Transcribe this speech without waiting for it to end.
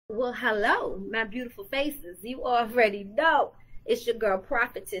Well, hello, my beautiful faces. You already know it's your girl,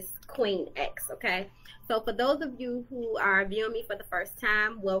 Prophetess Queen X, okay? So for those of you who are viewing me for the first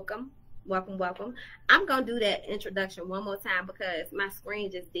time, welcome, welcome, welcome. I'm going to do that introduction one more time because my screen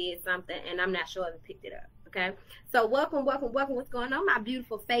just did something and I'm not sure if it picked it up, okay? So welcome, welcome, welcome. What's going on, my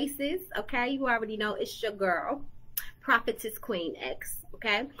beautiful faces, okay? You already know it's your girl, Prophetess Queen X,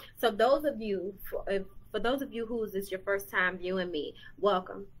 okay? So those of you, for those of you who's this your first time viewing me,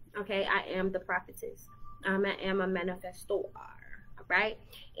 welcome. Okay, I am the prophetess. I am a manifestor, all right?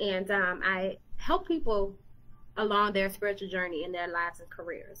 And I help people along their spiritual journey in their lives and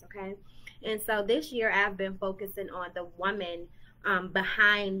careers, okay? And so this year I've been focusing on the woman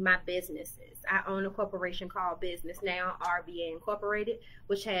behind my businesses. I own a corporation called Business Now, RBA Incorporated,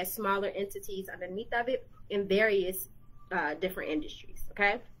 which has smaller entities underneath of it in various different industries,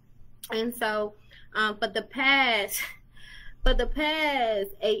 okay? And so for the past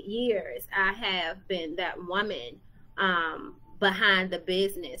 8 years, I have been that woman behind the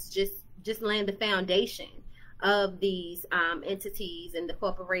business, just laying the foundation of these entities and the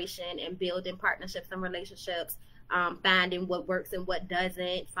corporation and building partnerships and relationships, finding what works and what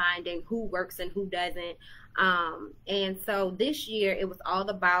doesn't, finding who works and who doesn't. And so this year, it was all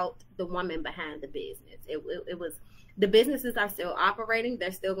about the woman behind the business. It was, the businesses are still operating.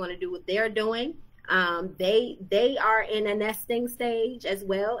 They're still going to do what they're doing. They are in a nesting stage as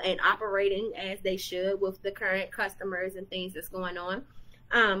well and operating as they should with the current customers and things that's going on.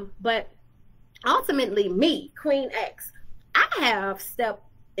 But ultimately, me, Queen X, I have stepped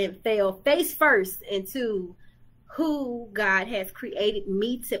and fell face first into who God has created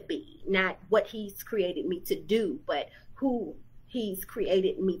me to be, not what He's created me to do, but who He's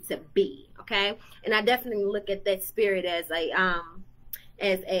created me to be. Okay, and I definitely look at that spirit as a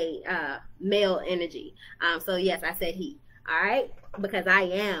male energy. So yes, I said he, all right, because I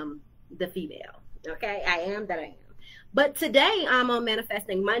am the female, okay? I am that I am. But today I'm on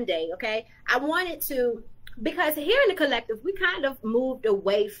Manifesting Monday, okay? I wanted to, because here in the collective, we kind of moved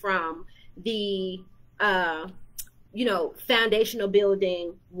away from the, foundational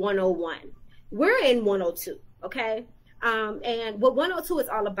building 101. We're in 102, okay? And what 102 is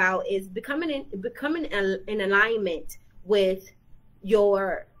all about is becoming in alignment with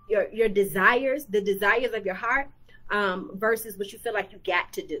your desires, the desires of your heart, versus what you feel like you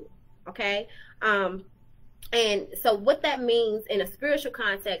got to do. Okay. And so what that means in a spiritual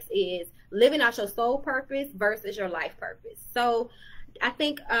context is living out your soul purpose versus your life purpose. So I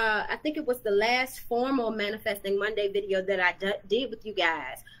think it was the last formal Manifesting Monday video that I did with you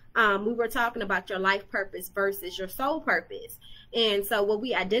guys. We were talking about your life purpose versus your soul purpose. And so what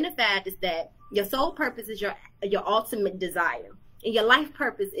we identified is that your soul purpose is your ultimate desire. And your life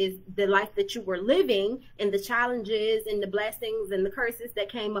purpose is the life that you were living and the challenges and the blessings and the curses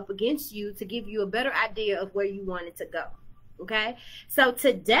that came up against you to give you a better idea of where you wanted to go. Okay. So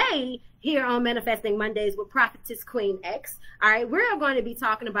today here on Manifesting Mondays with Prophetess Queen X, all right, we're going to be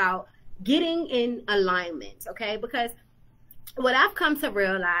talking about getting in alignment. Okay. Because what I've come to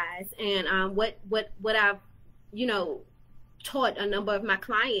realize and what I've, taught a number of my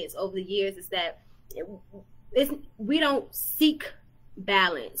clients over the years is that we don't seek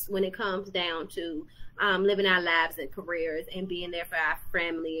balance when it comes down to living our lives and careers and being there for our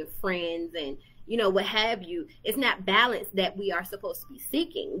family and friends and what have you. It's not balance that we are supposed to be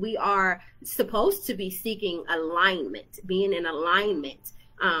seeking. We are supposed to be seeking alignment, being in alignment,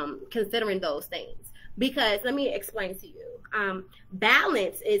 considering those things. Because let me explain to you,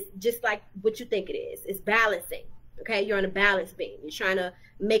 balance is just like what you think it is. It's balancing. Okay, you're on a balance beam. You're trying to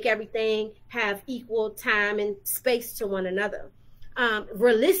make everything have equal time and space to one another.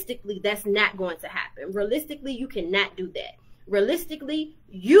 Realistically, that's not going to happen. Realistically, you cannot do that. Realistically,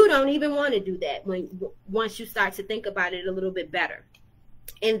 you don't even want to do that once you start to think about it a little bit better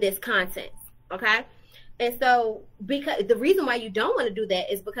in this content. Okay, and so because the reason why you don't want to do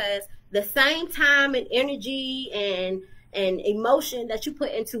that is because the same time and energy and emotion that you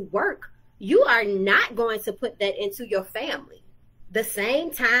put into work, you are not going to put that into your family. The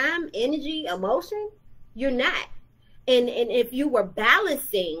same time, energy, emotion, you're not. And if you were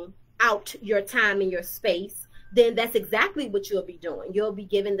balancing out your time and your space, then that's exactly what you'll be doing. You'll be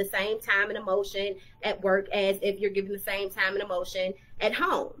giving the same time and emotion at work as if you're giving the same time and emotion at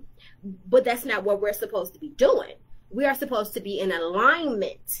home. But that's not what we're supposed to be doing. We are supposed to be in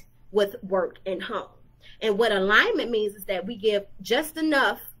alignment with work and home. And what alignment means is that we give just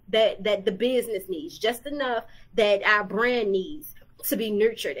enough that the business needs, just enough that our brand needs to be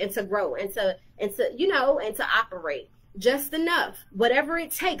nurtured and to grow and to operate, just enough. Whatever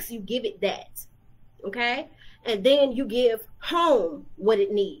it takes, you give it that. Okay? And then you give home what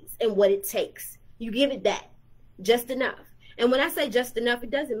it needs and what it takes. You give it that, just enough. And when I say just enough, it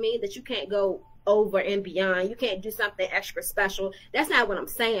doesn't mean that you can't go over and beyond. You can't do something extra special. That's not what I'm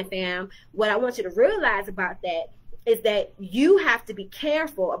saying, fam. What I want you to realize about that is that you have to be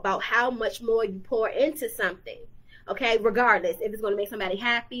careful about how much more you pour into something. Okay, regardless if it's going to make somebody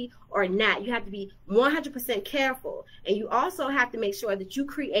happy or not, you have to be 100% careful. And you also have to make sure that you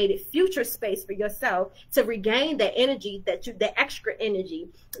created future space for yourself to regain that energy, the extra energy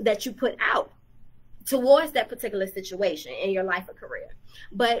that you put out towards that particular situation in your life or career.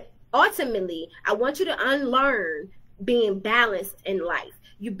 But ultimately, I want you to unlearn being balanced in life.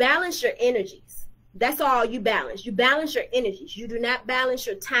 You balance your energies. That's all you balance. You balance your energies. You do not balance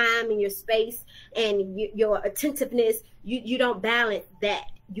your time and your space and your attentiveness. You don't balance that.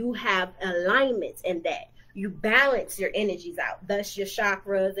 You have alignment in that. You balance your energies out. Thus your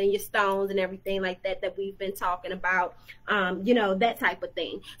chakras and your stones and everything like that that we've been talking about. You know, that type of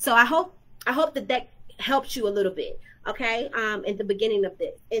thing. So I hope that helps you a little bit. Okay. In the beginning of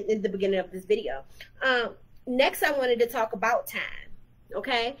this video. Next, I wanted to talk about time.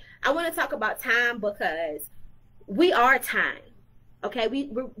 Okay, I want to talk about time because we are time. Okay,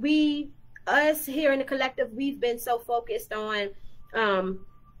 we us here in the collective, we've been so focused on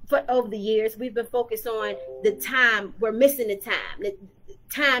for over the years, we've been focused on the time. We're missing the time. The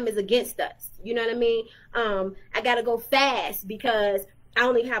time is against us. You know what I mean? I gotta go fast because I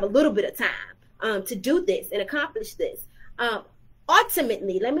only have a little bit of time to do this and accomplish this.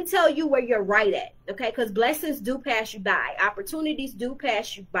 Ultimately, let me tell you where you're right at, okay? Because blessings do pass you by. Opportunities do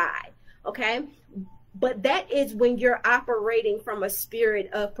pass you by, okay? But that is when you're operating from a spirit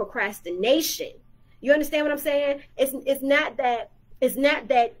of procrastination. You understand what I'm saying? It's not that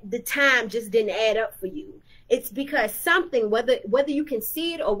the time just didn't add up for you. It's because something, whether you can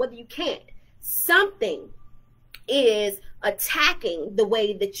see it or whether you can't, something is attacking the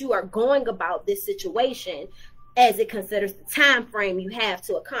way that you are going about this situation as it considers the time frame you have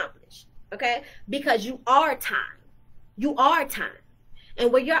to accomplish, okay? Because you are time. You are time.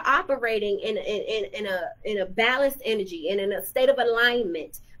 And when you're operating in a balanced energy and in a state of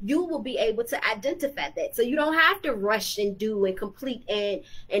alignment, you will be able to identify that. So you don't have to rush and do and complete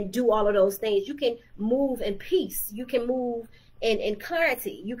and do all of those things. You can move in peace. You can move in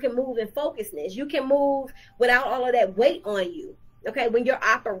clarity. You can move in focusness. You can move without all of that weight on you, okay? When you're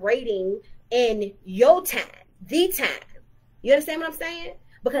operating in your time. The time. You understand what I'm saying?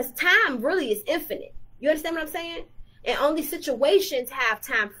 Because time really is infinite. You understand what I'm saying? And only situations have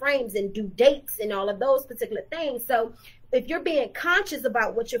time frames and due dates and all of those particular things. So if you're being conscious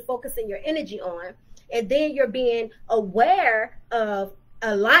about what you're focusing your energy on, and then you're being aware of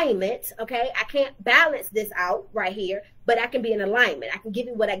alignment, okay? I can't balance this out right here, but I can be in alignment. I can give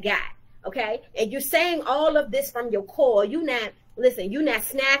you what I got, okay? And you're saying all of this from your core. You're not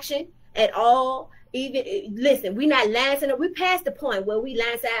snatching at all. Even listen, we're not lying to we past the point where we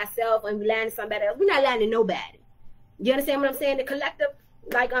lying to ourselves and we lying to somebody else. We're not lying to nobody. You understand what I'm saying? The collective,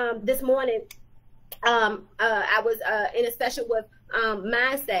 like this morning, I was in a session with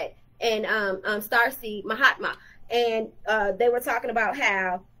Mindset and Starseed Mahatma, and they were talking about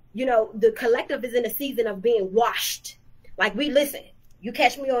how, you know, the collective is in a season of being washed. Like, listen, you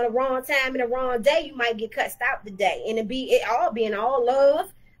catch me on the wrong time and the wrong day, you might get cussed out today, and it all being all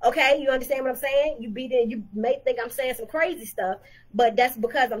love. Okay, you understand what I'm saying? You may think I'm saying some crazy stuff, but that's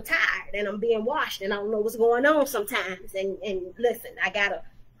because I'm tired and I'm being washed and I don't know what's going on sometimes. And listen, I gotta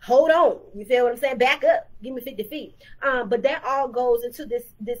hold on. You feel what I'm saying? Back up. Give me 50 feet. But that all goes into this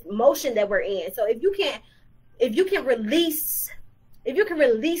motion that we're in. So if you can release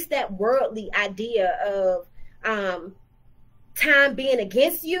that worldly idea of time being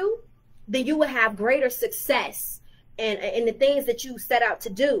against you, then you will have greater success and the things that you set out to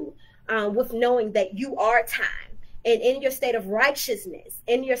do, with knowing that you are time, and in your state of righteousness,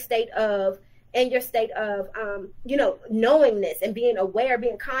 in your state of you know, knowingness and being aware,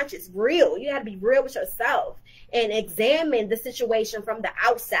 being conscious, real. You got to be real with yourself and examine the situation from the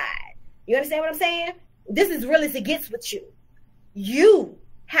outside. You understand what I'm saying? This is real as it gets with you. You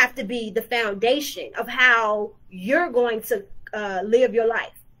have to be the foundation of how you're going to live your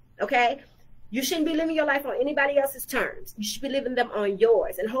life. Okay? You shouldn't be living your life on anybody else's terms. You should be living them on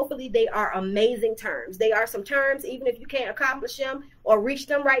yours. And hopefully they are amazing terms. They are some terms, even if you can't accomplish them or reach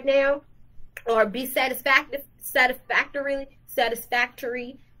them right now, or be satisfactory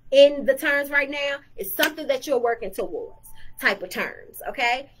in the terms right now, it's something that you're working towards type of terms,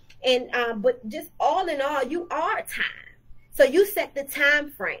 okay? And but just all in all, you are time. So you set the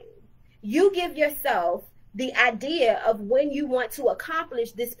time frame. You give yourself the idea of when you want to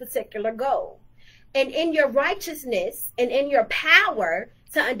accomplish this particular goal. And in your righteousness and in your power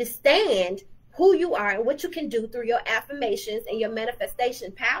to understand who you are and what you can do through your affirmations and your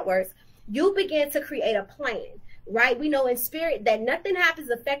manifestation powers, you begin to create a plan, right? We know in spirit that nothing happens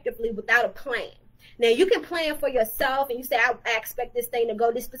effectively without a plan. Now, you can plan for yourself and you say, I expect this thing to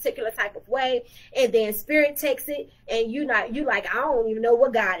go this particular type of way. And then spirit takes it and you like, I don't even know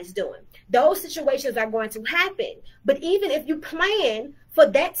what God is doing. Those situations are going to happen. But even if you plan for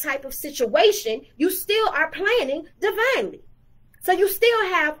that type of situation, you still are planning divinely. So you still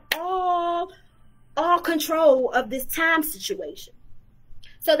have all control of this time situation.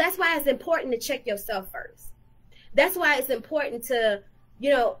 So that's why it's important to check yourself first. That's why it's important to,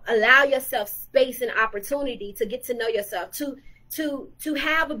 allow yourself space and opportunity to get to know yourself, to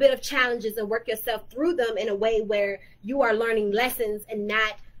have a bit of challenges and work yourself through them in a way where you are learning lessons and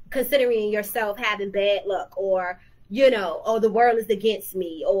not considering yourself having bad luck or, oh, the world is against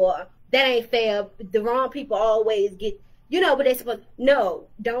me, or that ain't fair. The wrong people always get, what they supposed. No,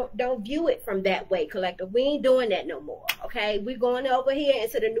 don't view it from that way, collective. We ain't doing that no more. Okay, we're going over here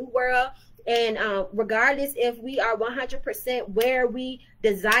into the new world. And regardless if we are 100% where we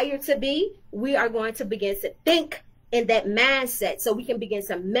desire to be, we are going to begin to think in that mindset so we can begin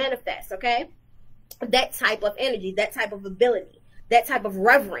to manifest, okay? That type of energy, that type of ability, that type of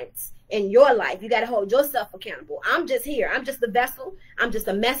reverence in your life. You got to hold yourself accountable. I'm just here. I'm just a vessel. I'm just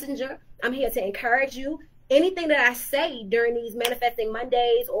a messenger. I'm here to encourage you. Anything that I say during these Manifesting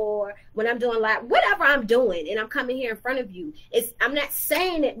Mondays or when I'm doing live, whatever I'm doing, and I'm coming here in front of you, I'm not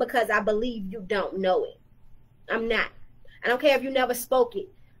saying it because I believe you don't know it. I'm not. I don't care if you never spoke it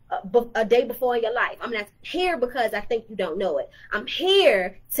a day before in your life. I'm not here because I think you don't know it. I'm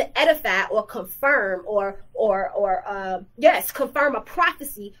here to edify or confirm confirm a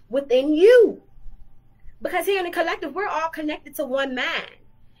prophecy within you. Because here in the collective, we're all connected to one mind.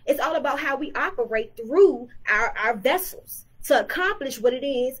 It's all about how we operate through our vessels to accomplish what it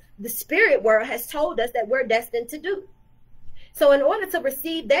is the spirit world has told us that we're destined to do. So in order to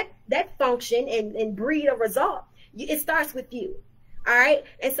receive that function and breed a result, it starts with you. All right.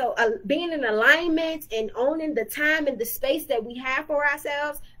 And so being in alignment and owning the time and the space that we have for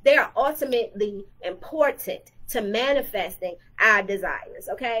ourselves, they are ultimately important to manifesting our desires.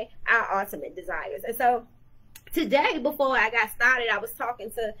 Okay. Our ultimate desires. And so today, before I got started, I was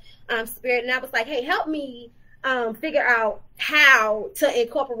talking to Spirit, and I was like, hey, help me figure out how to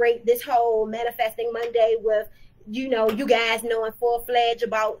incorporate this whole Manifesting Monday with, you guys knowing full-fledged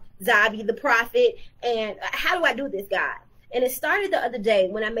about Zabi the prophet, and how do I do this, God? And it started the other day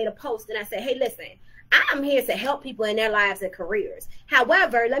when I made a post, and I said, hey, listen, I'm here to help people in their lives and careers.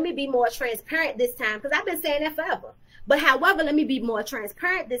 However, let me be more transparent this time, because I've been saying that forever. But however, let me be more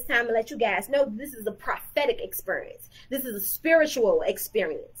transparent this time and let you guys know this is a prophetic experience. This is a spiritual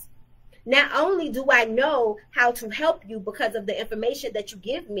experience. Not only do I know how to help you because of the information that you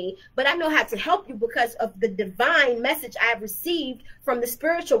give me, but I know how to help you because of the divine message I've received from the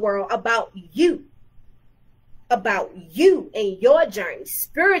spiritual world about you and your journey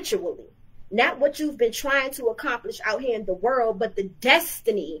spiritually. Not what you've been trying to accomplish out here in the world, but the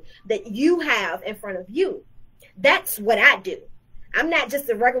destiny that you have in front of you. That's what I do. I'm not just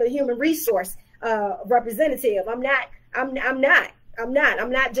a regular human resource representative. I'm not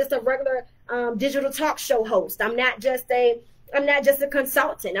just a regular digital talk show host. I'm not just a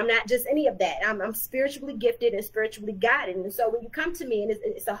consultant. I'm not just any of that. I'm spiritually gifted and spiritually guided. And so when you come to me, and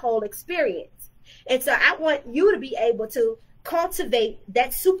it's a whole experience. And so I want you to be able to cultivate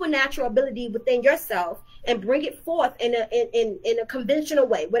that supernatural ability within yourself and bring it forth in a conventional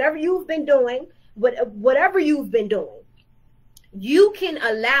way. Whatever you've been doing, you can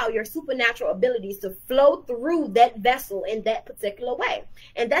allow your supernatural abilities to flow through that vessel in that particular way.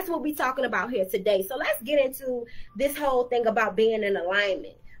 And that's what we're talking about here today. So let's get into this whole thing about being in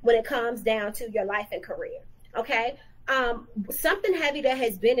alignment when it comes down to your life and career. Okay. Something heavy that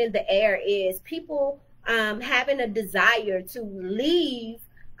has been in the air is people having a desire to leave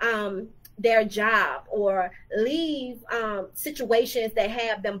their job or leave situations that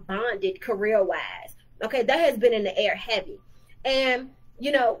have them bonded career-wise. Okay, that has been in the air heavy. And,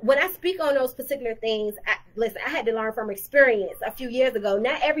 when I speak on those particular things, I had to learn from experience a few years ago.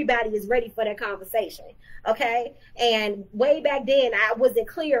 Not everybody is ready for that conversation, okay? And way back then, I wasn't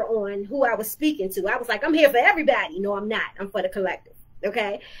clear on who I was speaking to. I was like, I'm here for everybody. No, I'm not. I'm for the collective,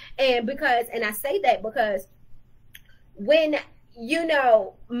 okay? And I say that because when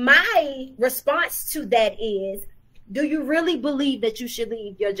my response to that is, do you really believe that you should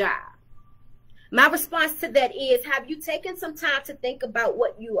leave your job? My response to that is, have you taken some time to think about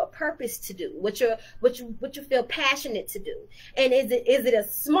what you are purposed to do, what you feel passionate to do? And is it a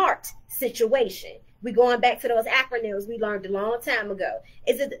SMART situation? We going back to those acronyms we learned a long time ago.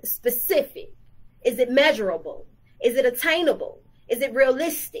 Is it specific? Is it measurable? Is it attainable? Is it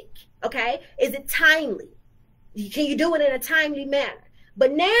realistic? Okay? Is it timely? Can you do it in a timely manner?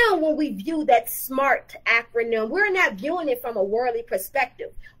 But now when we view that SMART acronym, we're not viewing it from a worldly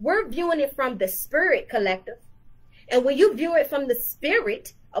perspective. We're viewing it from the spirit, collective. And when you view it from the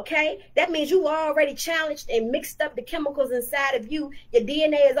spirit, okay, that means you already challenged and mixed up the chemicals inside of you. Your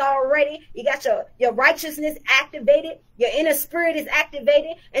DNA is already, you got your righteousness activated. Your inner spirit is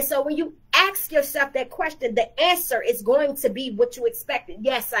activated. And so when you ask yourself that question, the answer is going to be what you expected.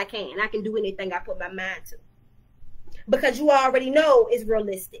 Yes, I can. I can do anything I put my mind to. Because you already know it's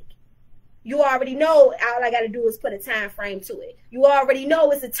realistic. You already know all I got to do is put a time frame to it. You already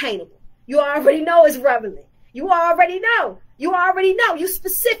know it's attainable. You already know it's relevant. You already know. You already know. You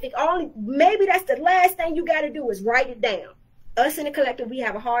specific. Maybe that's the last thing you got to do is write it down. Us in the collective, we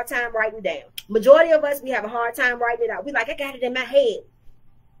have a hard time writing down. Majority of us, we have a hard time writing it out. We like, I got it in my head.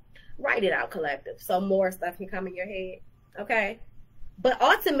 Write it out, collective, so more stuff can come in your head. Okay? But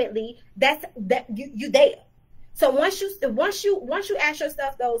ultimately, you there. So once you ask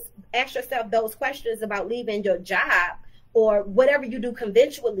yourself those questions about leaving your job or whatever you do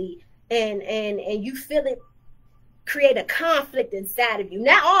conventionally, and you feel it create a conflict inside of you.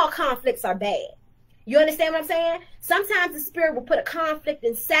 Not all conflicts are bad. You understand what I'm saying? Sometimes the spirit will put a conflict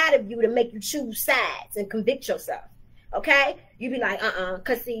inside of you to make you choose sides and convict yourself. Okay? You be like,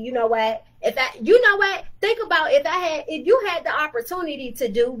 cause see, you know what? Think about if you had the opportunity to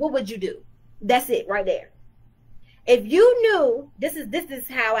do, what would you do? That's it right there. If you knew, this is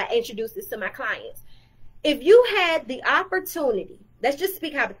how I introduce this to my clients. If you had the opportunity, let's just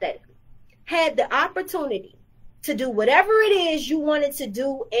speak hypothetically, had the opportunity to do whatever it is you wanted to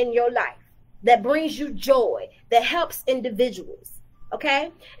do in your life that brings you joy, that helps individuals,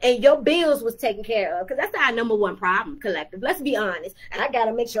 okay? And your bills was taken care of, because that's our number one problem, collective. Let's be honest. I got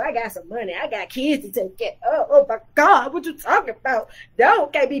to make sure I got some money. I got kids to take care of. Oh my God, what you talking about?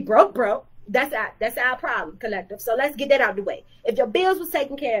 Can't be broke. That's our problem, collective. So let's get that out of the way. If your bills was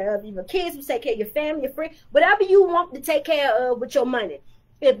taken care of, your kids was taken care of, your family, your friends, whatever you want to take care of with your money,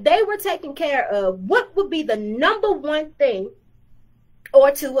 if they were taken care of, what would be the number one thing, or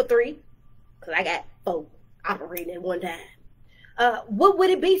two or three, because I got 4 operating at one time, what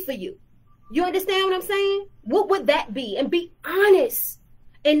would it be for you? You understand what I'm saying? What would that be? And be honest.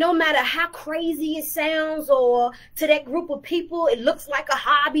 And no matter how crazy it sounds, or to that group of people it looks like a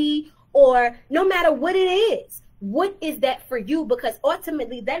hobby, or no matter what it is, what is that for you? Because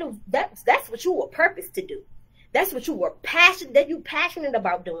ultimately that's what you were purposed to do. That's what you were passionate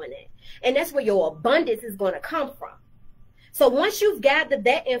about doing it. And that's where your abundance is going to come from. So once you've gathered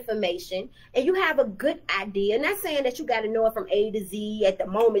that information and you have a good idea, not saying that you got to know it from A to Z at the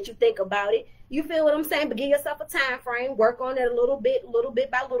moment you think about it. You feel what I'm saying? But give yourself a time frame. Work on it a little bit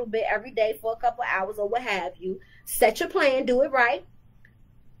by little bit every day for a couple hours or what have you. Set your plan. Do it right.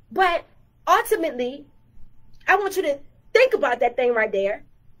 But ultimately, I want you to think about that thing right there.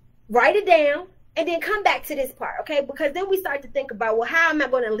 Write it down. And then come back to this part, okay? Because then we start to think about, well, how am I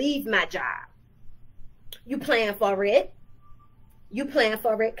going to leave my job? You plan for it. You plan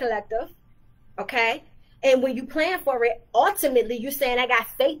for it, collective, okay? And when you plan for it, ultimately, you're saying, I got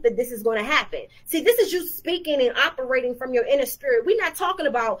faith that this is going to happen. See, this is you speaking and operating from your inner spirit. We're not talking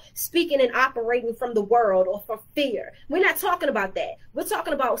about speaking and operating from the world or from fear. We're not talking about that. We're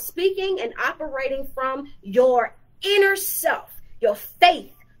talking about speaking and operating from your inner self, your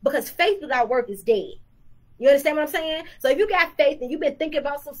faith. Because faith without work is dead. You understand what I'm saying? So if you got faith and you've been thinking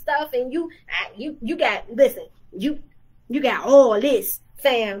about some stuff and you got all this,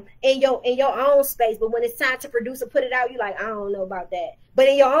 fam, in your own space, but when it's time to produce or put it out, you're like, I don't know about that. But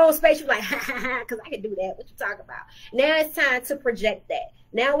in your own space, you're like, ha ha ha, because I can do that. What you talking about? Now it's time to project that.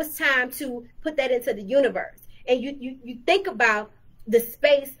 Now it's time to put that into the universe. And you think about the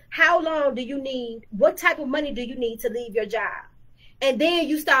space. How long do you need? What type of money do you need to leave your job? And then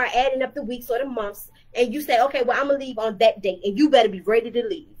you start adding up the weeks or the months, and you say, okay, well, I'm going to leave on that date, and you better be ready to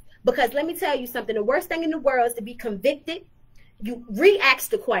leave. Because let me tell you something. The worst thing in the world is to be convicted. You re-ask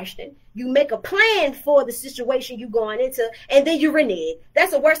the question. You make a plan for the situation you're going into, and then you renege.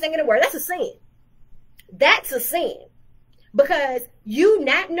 That's the worst thing in the world. That's a sin. That's a sin. Because you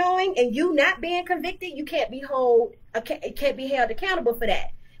not knowing and you not being convicted, you can't be held accountable for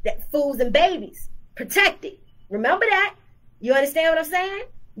that. That fools and babies, protected. Remember that? You understand what I'm saying?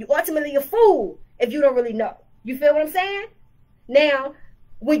 You ultimately a fool if you don't really know. You feel what I'm saying? Now,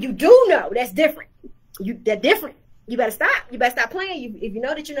 When you do know, that's different. That's different. You better stop. You better stop playing. If you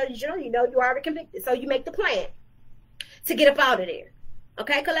know that you know that you know you're already convicted. So you make the plan to get up out of there.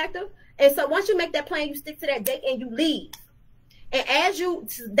 Okay, collective? And so once you make that plan, you stick to that date and you leave. And as you,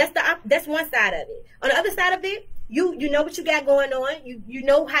 that's one side of it. On the other side of it, you know what you got going on. You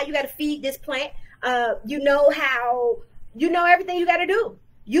know how you got to feed this plant. You know everything you got to do.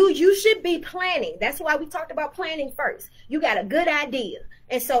 You should be planning. That's why we talked about planning first. You got a good idea.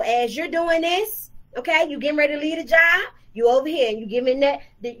 And so as you're doing this, okay, you getting ready to leave a job, you over here and you giving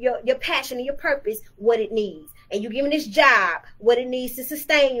your passion and your purpose what it needs. And you giving this job what it needs to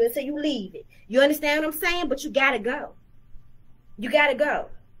sustain you until you leave it. You understand what I'm saying? But you got to go. You got to go.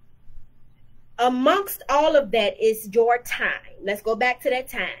 Amongst all of that is your time. Let's go back to that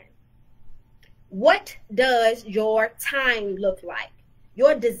time. What does your time look like?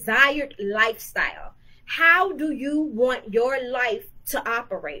 Your desired lifestyle. How do you want your life to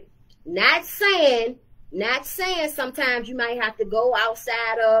operate? Not saying sometimes you might have to go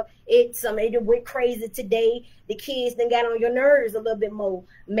outside of it. Somebody went crazy today. The kids then got on your nerves a little bit more.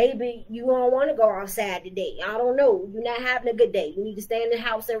 Maybe you don't want to go outside today. I don't know. You're not having a good day. You need to stay in the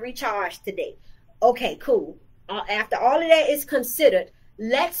house and recharge today. Okay, cool. After all of that is considered,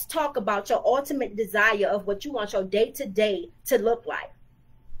 let's talk about your ultimate desire of what you want your day-to-day to look like.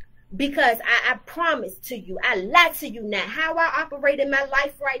 Because I promise to you, I lie to you not. How I operate in my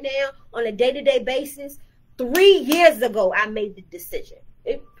life right now on a day-to-day basis, 3 years ago, I made the decision.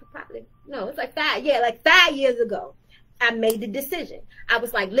 It's like 5 years ago, I made the decision. I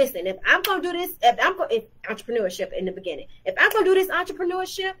was like, listen, if I'm going to do this, if entrepreneurship in the beginning, if I'm going to do this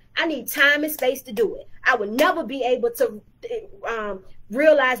entrepreneurship, I need time and space to do it. I would never be able to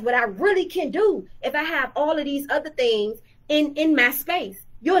realize what I really can do if I have all of these other things in my space.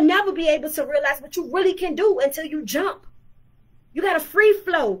 You'll never be able to realize what you really can do until you jump. You got a free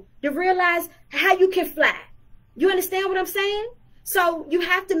flow to realize how you can fly. You understand what I'm saying? So you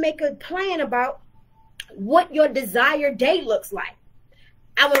have to make a plan about what your desired day looks like.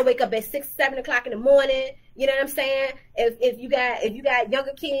 I want to wake up at 6, 7 o'clock in the morning. You know what I'm saying? If you got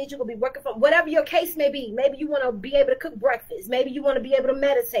younger kids, you're gonna be working from whatever your case may be. Maybe you want to be able to cook breakfast. Maybe you want to be able to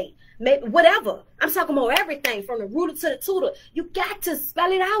meditate. Maybe whatever. I'm talking about everything from the rooter to the tutor. You got to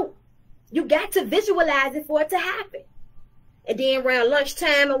spell it out. You got to visualize it for it to happen. And then around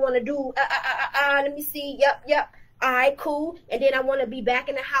lunchtime, I want to do let me see. Yep. All right, cool. And then I want to be back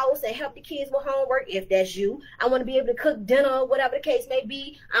in the house and help the kids with homework, if that's you. I want to be able to cook dinner, whatever the case may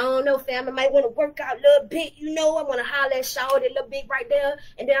be. I don't know, fam. I might want to work out a little bit, I want to holler at shower that little bit right there.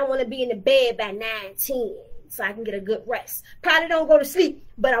 And then I want to be in the bed by 9, 10 so I can get a good rest. Probably don't go to sleep,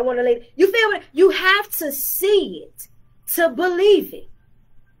 but I want to lay. You feel me? You have to see it to believe it.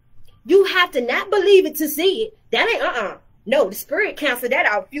 You have to not believe it to see it. That ain't No, the spirit canceled that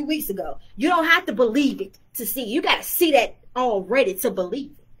out a few weeks ago. You don't have to believe it to see. You got to see that already to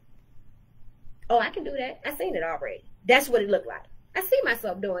believe it. Oh, I can do that. I seen it already. That's what it looked like. I see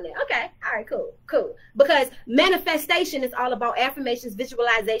myself doing it. Okay. All right, cool. Because manifestation is all about affirmations,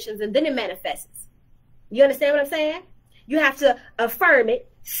 visualizations, and then it manifests. You understand what I'm saying? You have to affirm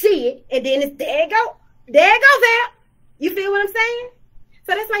it, see it, and then it's there it go. There it goes there. You feel what I'm saying?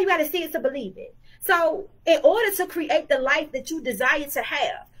 So that's why you got to see it to believe it. So in order to create the life that you desire to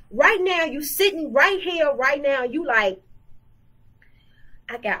have, right now, you sitting right here, right now, you like,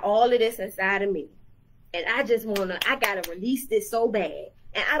 I got all of this inside of me. And I got to release this so bad.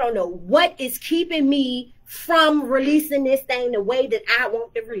 And I don't know what is keeping me from releasing this thing the way that I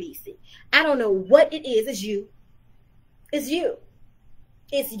want to release it. I don't know what it is. It's you. It's you.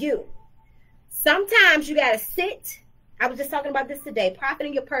 It's you. Sometimes you got to sit. I was just talking about this today.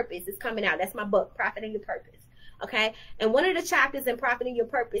 Profiting Your Purpose is coming out. That's my book, Profiting Your Purpose. Okay. And one of the chapters in Profiting Your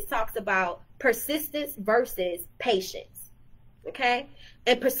Purpose talks about persistence versus patience. Okay.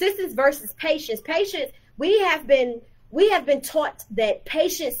 And persistence versus patience. Patience, we have been taught that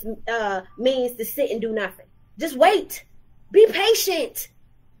patience means to sit and do nothing. Just wait. Be patient.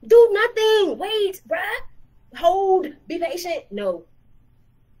 Do nothing. Wait, bruh. Hold. Be patient. No.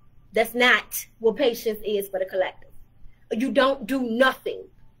 That's not what patience is for the collective. You don't do nothing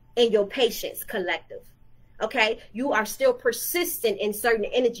in your patience collective. Okay? You are still persistent in certain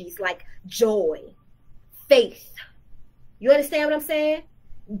energies like joy, faith. You understand what I'm saying?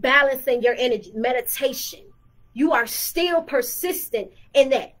 Balancing your energy, meditation. You are still persistent in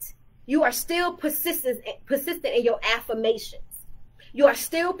that. You are still persistent in your affirmations. You are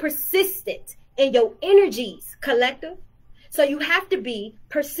still persistent in your energies, collective. So you have to be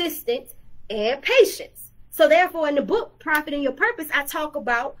persistent and patient. So therefore, in the book, Profiting Your Purpose, I talk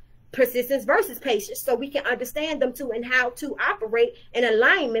about persistence versus patience, so we can understand them too and how to operate in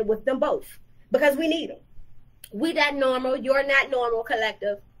alignment with them both, because we need them. We not normal. You're not normal,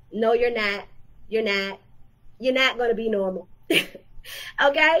 collective. No, you're not. You're not. You're not going to be normal.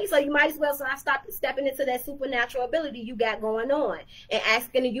 Okay, so you might as well start stepping into that supernatural ability you got going on and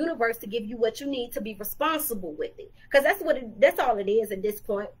asking the universe to give you what you need to be responsible with it, because that's all it is at this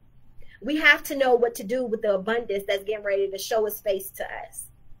point. We have to know what to do with the abundance that's getting ready to show its face to us.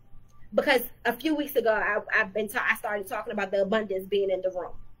 Because a few weeks ago, I started talking about the abundance being in the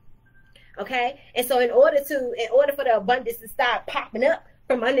room. Okay, and so in order for the abundance to start popping up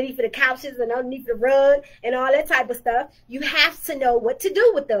from underneath the couches and underneath the rug and all that type of stuff, you have to know what to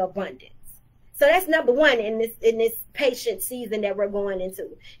do with the abundance. So that's number one in this patient season that we're going into.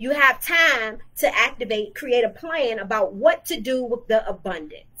 You have time to create a plan about what to do with the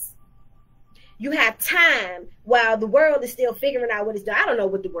abundance. You have time while the world is still figuring out what it's doing. I don't know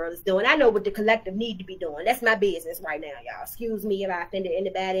what the world is doing. I know what the collective need to be doing. That's my business right now, y'all. Excuse me if I offended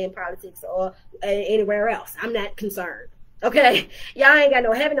anybody in politics or anywhere else. I'm not concerned. Okay? Y'all ain't got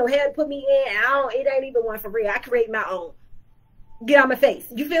no heaven, no hell to put me in. It ain't even one for real. I create my own. Get on my face.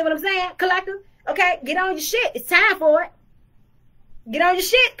 You feel what I'm saying, collective? Okay? Get on your shit. It's time for it. Get on your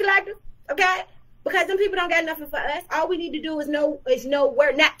shit, collective. Okay? Because them people don't got nothing for us. All we need to do is know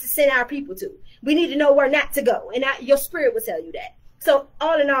where not to send our people to. We need to know where not to go. And your spirit will tell you that. So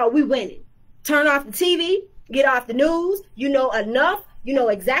all in all, we winning. Turn off the TV. Get off the news. You know enough. You know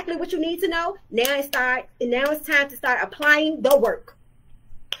exactly what you need to know. Now it's time to start applying the work.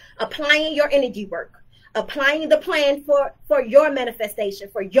 Applying your energy work. Applying the plan for your manifestation,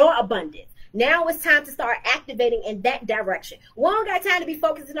 for your abundance. Now it's time to start activating in that direction. We don't got time to be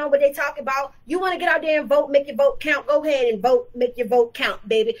focusing on what they talk about. You want to get out there and vote, make your vote count. Go ahead and vote, make your vote count,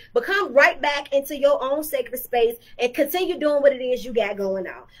 baby. But come right back into your own sacred space and continue doing what it is you got going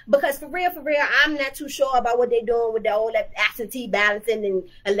on. Because for real, I'm not too sure about what they're doing with all that absentee balloting and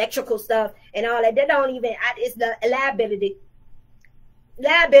electrical stuff and all that. They don't even, it's the liability.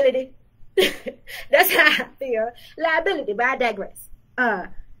 Liability. That's how I feel. Liability, but I digress.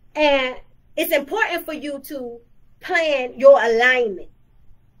 And it's important for you to plan your alignment.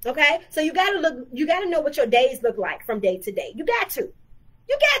 Okay? So you gotta know what your days look like from day to day. You got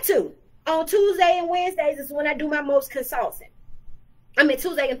to. On Tuesday and Wednesdays is when I do my most consulting. I mean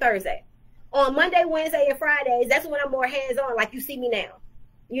Tuesday and Thursday. On Monday, Wednesday, and Fridays, that's when I'm more hands-on, like you see me now.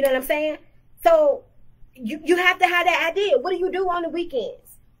 You know what I'm saying? So you have to have that idea. What do you do on the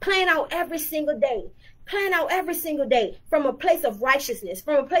weekends? Plan out every single day. Plan out every single day from a place of righteousness,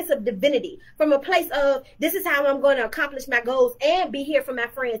 from a place of divinity, from a place of this is how I'm going to accomplish my goals and be here for my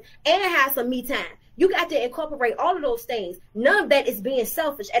friends and have some me time. You got to incorporate all of those things. None of that is being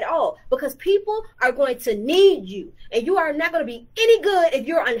selfish at all, because people are going to need you, and you are not going to be any good if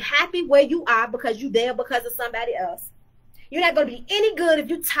you're unhappy where you are because you're there because of somebody else. You're not going to be any good if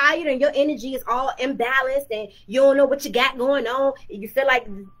you're tired and your energy is all imbalanced and you don't know what you got going on. And you feel like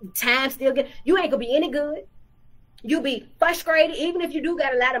time's still good. You ain't going to be any good. You'll be frustrated, even if you do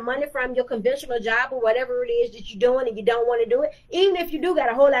got a lot of money from your conventional job or whatever it is that you're doing and you don't want to do it. Even if you do got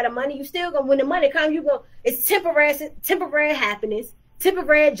a whole lot of money, you still going to, when the money comes, it's temporary happiness,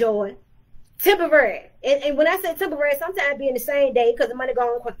 temporary joy, temporary. And when I say temporary, sometimes be in the same day because the money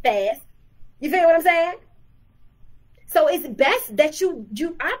going quick fast. You feel what I'm saying? So it's best that you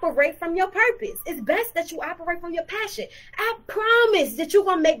operate from your purpose. It's best that you operate from your passion. I promise that you're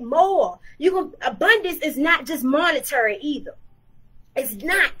going to make more. Abundance is not just monetary either. It's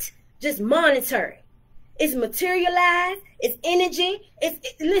not just monetary. It's materialized. It's energy.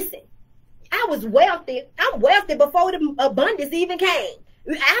 Listen, I was wealthy. I'm wealthy before the abundance even came.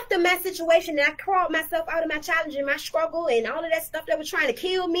 After my situation, and I crawled myself out of my challenge and my struggle and all of that stuff that was trying to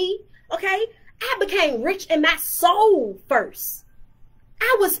kill me, okay? I became rich in my soul first.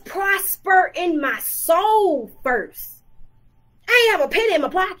 I was prosper in my soul first. I ain't have a penny in my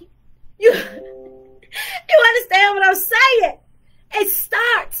pocket. You understand what I'm saying? It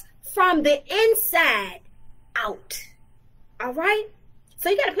starts from the inside out. All right? So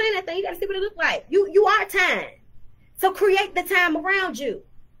you got to plan that thing. You got to see what it looks like. You are time. So create the time around you.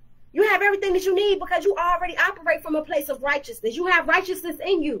 You have everything that you need because you already operate from a place of righteousness. You have righteousness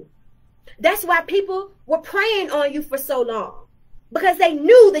in you. That's why people were praying on you for so long, because they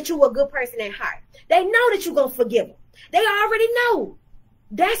knew that you were a good person at heart. They know that you're going to forgive them. They already know.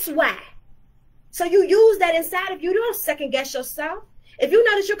 That's why. So you use that inside of you. Don't second guess yourself. If you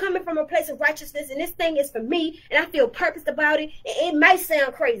know that you're coming from a place of righteousness and this thing is for me and I feel purpose about it, it might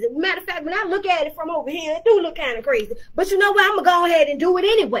sound crazy. Matter of fact, when I look at it from over here, it do look kind of crazy. But you know what? I'm going to go ahead and do it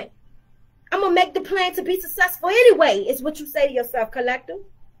anyway. I'm going to make the plan to be successful anyway, is what you say to yourself, collective.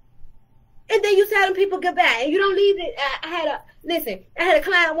 And then you tell them people goodbye, and you don't leave it. I had a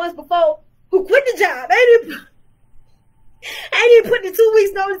client once before who quit the job. I didn't put the 2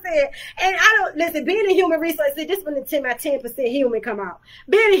 weeks notice in. And I don't, listen, being in human resources, this is when the 10% human come out.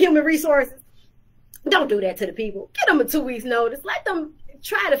 Being in human resources, don't do that to the people. Give them a 2 weeks notice. Let them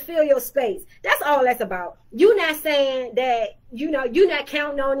try to fill your space. That's all that's about. You not saying that, you not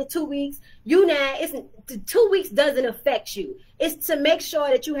counting on the 2 weeks. The 2 weeks doesn't affect you. It's to make sure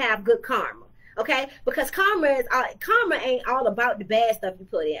that you have good karma. Okay? Because karma ain't all about the bad stuff you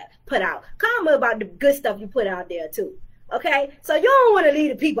put out. Karma about the good stuff you put out there too. Okay? So you don't want to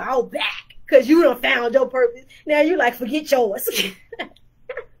leave the people out back because you done found your purpose. Now you like, forget yours.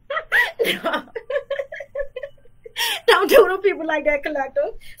 No. Don't do them people like that,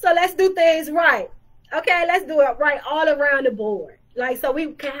 collector. So let's do things right. Okay, let's do it right all around the board. Like, so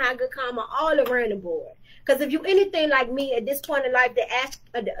we can have good karma all around the board. Because if you anything like me at this point in life,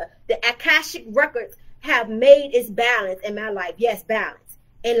 the Akashic records have made its balance in my life. Yes, balance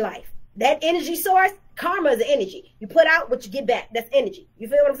in life. That energy source, karma is energy. You put out what you get back. That's energy. You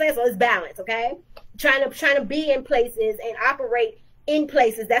feel what I'm saying? So it's balance, okay? Trying to be in places and operate in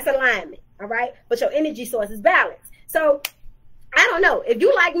places, that's alignment, all right? But your energy source is balance. So I don't know. If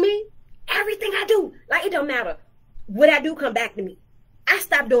you like me, everything I do, like, it don't matter. What I do come back to me. I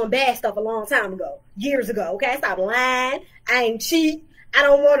stopped doing bad stuff a long time ago, years ago, okay? I stopped lying. I ain't cheat. I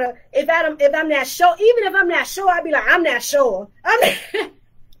don't want to, if I'm not sure, even if I'm not sure, I'd be like, I'm not sure. Because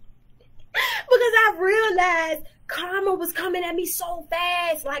I realized karma was coming at me so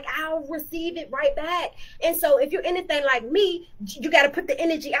fast, like I'll receive it right back. And so if you're anything like me, you got to put the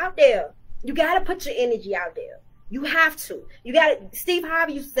energy out there. You got to put your energy out there. You have to. You got to, Steve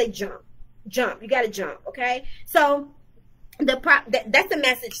Harvey used to say jump. Jump. You got to jump, okay? So that's the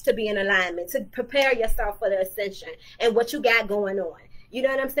message, to be in alignment, to prepare yourself for the ascension and what you got going on. You know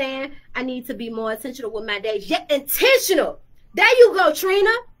what I'm saying? I need to be more intentional with my days. Yeah, intentional. There you go,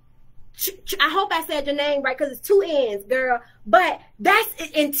 Trina. I hope I said your name right, because it's 2 N's, girl. But that's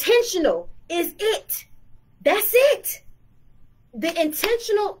intentional. Is it? That's it. The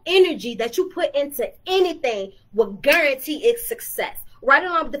intentional energy that you put into anything will guarantee its success. Right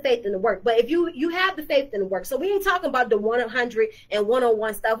along with the faith in the work. But if you have the faith in the work, so we ain't talking about the 100 and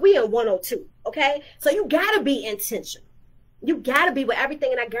 101 stuff. We in 102, okay? So you got to be intentional. You got to be with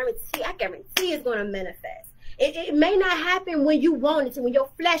everything, and I guarantee it's going to manifest. It may not happen when you want it to, when your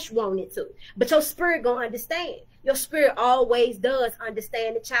flesh want it to, but your spirit going to understand. Your spirit always does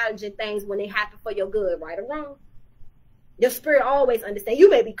understand the challenging things when they happen for your good, right or wrong. Your spirit always understand. You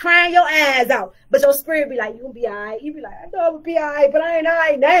may be crying your eyes out, but your spirit be like, you'll be all right. You be like, I know I'm going to be all right, but I ain't all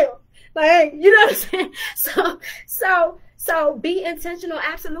right now. Like, you know what I'm saying? So be intentional.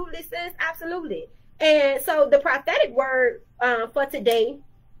 Absolutely, sis. Absolutely. And so the prophetic word for today,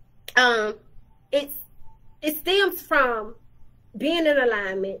 it stems from being in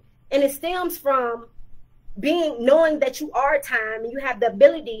alignment, and it stems from knowing that you are time and you have the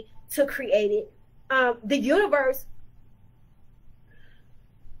ability to create it. The universe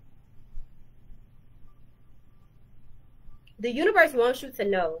wants you to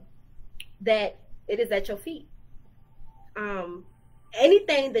know that it is at your feet.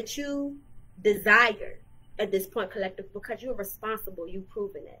 Anything that you desire at this point, collective, because you're responsible, you've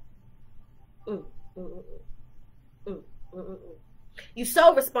proven it. You're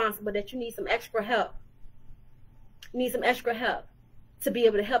so responsible that you need some extra help. You need some extra help to be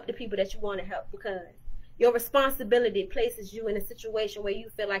able to help the people that you want to help, because your responsibility places you in a situation where you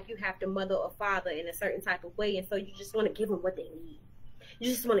feel like you have to mother or father in a certain type of way, and so you just want to give them what they need. You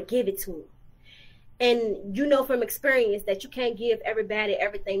just want to give it to them. And you know from experience that you can't give everybody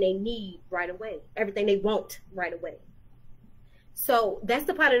everything they need right away, everything they want right away. So that's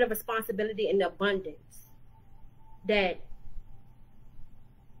the part of the responsibility and the abundance that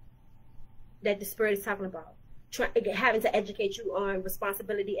the Spirit is talking about. Having to educate you on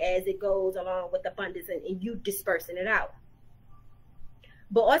responsibility as it goes along with abundance, and you dispersing it out.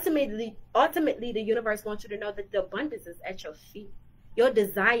 But ultimately, the universe wants you to know that the abundance is at your feet. Your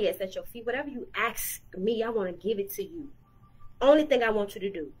desire is at your feet. Whatever you ask me, I want to give it to you. Only thing I want you to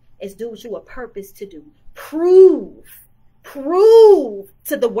do is do what you are purposed to do. Prove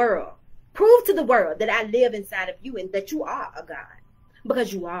to the world. Prove to the world that I live inside of you and that you are a God.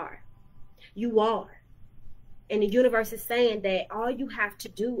 Because you are. You are. And the universe is saying that all you have to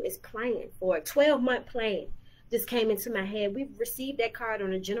do is plan for a 12-month plan. Just came into my head. We received that card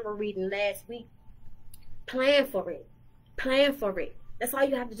on a general reading last week. Plan for it. Plan for it. That's all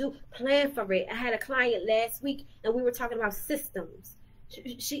you have to do. Plan for it. I had a client last week, and we were talking about systems.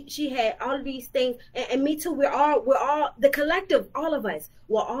 She had all of these things, and me too. We're all the collective, all of us.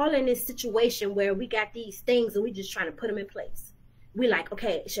 We're all in this situation where we got these things and we just trying to put them in place. We like,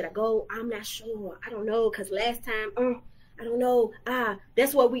 okay, should I go? I'm not sure. I don't know, because last time, I don't know.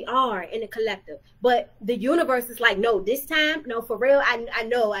 That's what we are in the collective. But the universe is like, no, this time, no, for real. I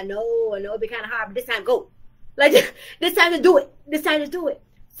know it'd be kind of hard, but this time go. Like this time to do it. This time to do it.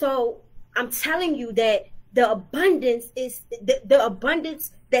 So I'm telling you that the abundance is the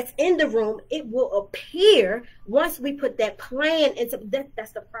abundance that's in the room. It will appear once we put that plan into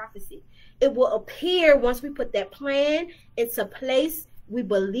that's the prophecy. It will appear once we put that plan into place. We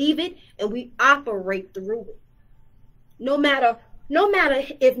believe it and we operate through it. No matter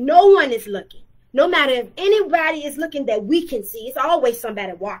if no one is looking, no matter if anybody is looking that we can see, it's always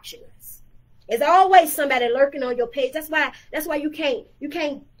somebody watching us. It's always somebody lurking on your page. That's why you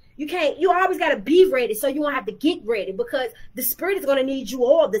always got to be ready so you won't have to get ready, because the spirit is going to need you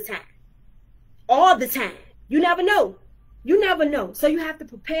all the time. All the time. You never know. You never know. So you have to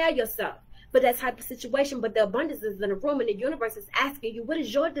prepare yourself for that type of situation. But the abundance is in the room and the universe is asking you, what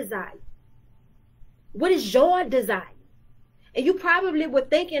is your desire? What is your desire? And you probably were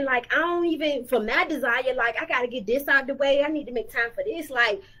thinking, like, I don't even, for my desire, like, I got to get this out of the way. I need to make time for this.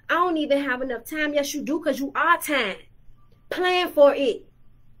 Like, I don't even have enough time. Yes, you do, because you are time. Plan for it.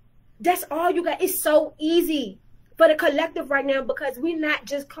 That's all you got. It's so easy for the collective right now, because we're not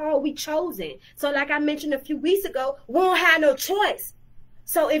just called, we chosen. So like I mentioned a few weeks ago, we don't have no choice.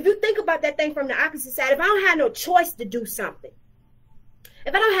 So if you think about that thing from the opposite side, if I don't have no choice to do something,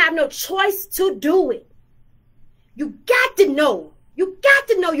 if I don't have no choice to do it, you got to know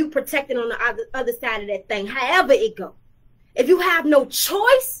you protected on the other side of that thing, however it go. If you have no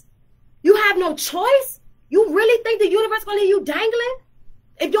choice, you really think the universe going to leave you dangling?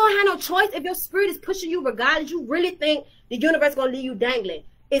 If you don't have no choice, if your spirit is pushing you regardless, you really think the universe is going to leave you dangling?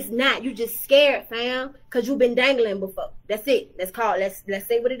 It's not. You just scared, fam, because you've been dangling before. That's it. Let's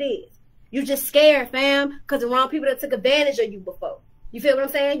say what it is. You just scared, fam, because the wrong people that took advantage of you before. You feel what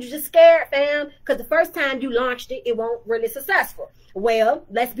I'm saying? You just scared, fam, because the first time you launched it, it won't really successful. Well,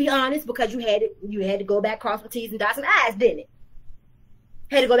 let's be honest, because you had to go back, cross some T's and dot some I's, didn't it?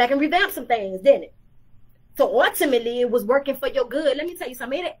 Had to go back and revamp some things, didn't it? So ultimately, it was working for your good. Let me tell you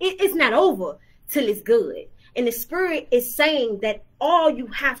something. It's not over till it's good. And the spirit is saying that all you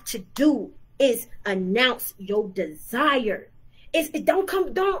have to do is announce your desire.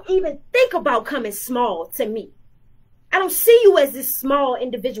 Don't even think about coming small to me. I don't see you as this small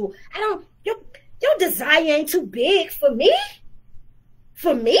individual. Your desire ain't too big for me.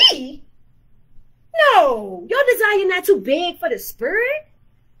 For me? No, your desire not too big for the spirit.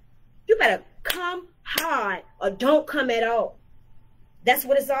 You better come hard or don't come at all. That's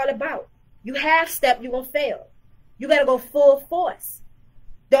what it's all about. You half step, you're going to fail. You got to go full force.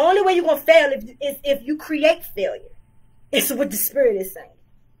 The only way you're going to fail is if you create failure. It's what the spirit is saying.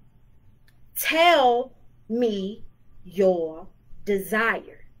 Tell me your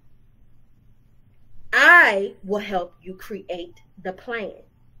desire. I will help you create the plan.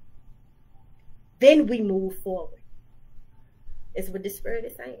 Then we move forward. It's what the spirit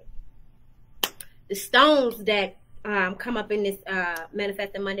is saying. The stones that come up in this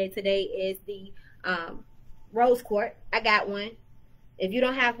Manifesting Monday today is the rose quartz. I got one. If you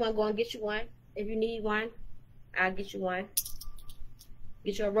don't have one, go and get you one. If you need one, I'll get you one.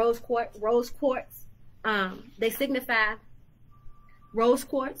 Get you a rose quartz. Rose quartz. They signify rose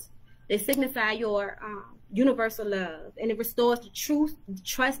quartz. They signify your universal love, and it restores the truth, the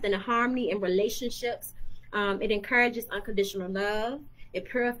trust, and the harmony in relationships. It encourages unconditional love. It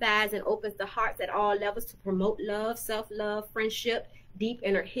purifies and opens the hearts at all levels to promote love, self-love, friendship, deep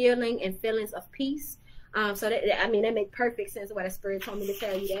inner healing, and feelings of peace. So that makes perfect sense of what the spirit told me to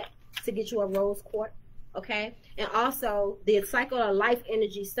tell you, that to get you a rose quartz. Okay, and also the cycle of life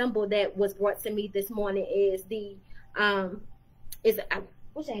energy symbol that was brought to me this morning is the I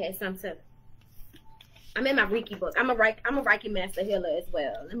wish I had some too. I'm in my Reiki book. I'm a Reiki master healer as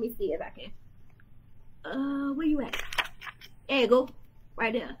well. Let me see if I can. Where you at? There you go,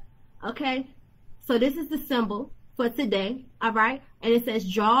 right there. Okay, so this is the symbol for today. All right, and it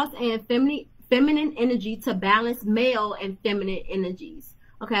says draws and feminine energy to balance male and feminine energies.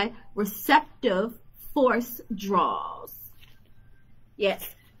 Okay, receptive force draws.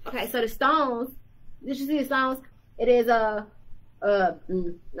 Yes. Okay, so the stones, did you see the stones? It is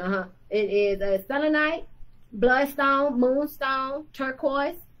it is a selenite, bloodstone, moonstone,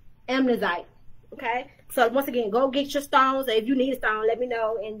 turquoise, amnezite. Okay, so once again, go get your stones. If you need a stone, let me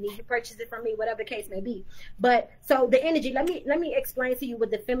know, and you can purchase it from me, whatever the case may be. But so the energy, let me explain to you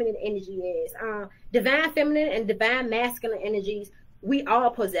what the feminine energy is. Divine feminine and divine masculine energies we all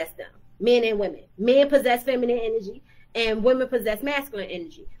possess them, men and women. Men possess feminine energy and women possess masculine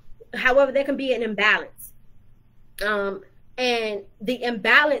energy. However, there can be an imbalance. And the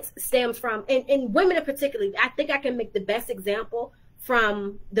imbalance stems from, and women in particular, I think I can make the best example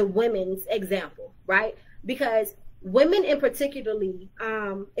from the women's example, right? Because women in particularly,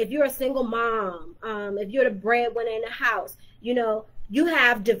 if you're a single mom, if you're the breadwinner in the house, you know, you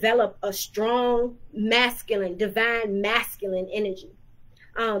have developed a strong masculine, divine masculine energy.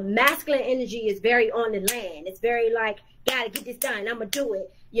 Masculine energy is very on the land. It's very like, gotta get this done, I'm gonna do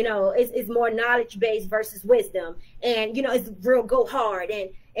it. You know, it's more knowledge based versus wisdom, and you know, it's real go hard. And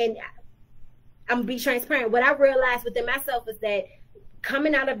I'm gonna be transparent. What I realized within myself is that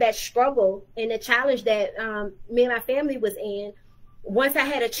coming out of that struggle and the challenge that me and my family was in, once I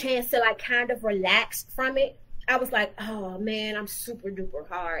had a chance to like kind of relax from it, I was like, oh man, I'm super duper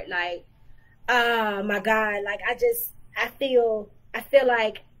hard. Like, oh my God, like I feel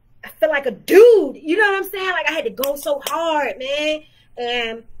like a dude. You know what I'm saying? Like I had to go so hard, man.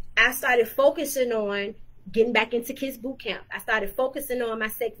 And I started focusing on getting back into Kids Boot Camp. I started focusing on my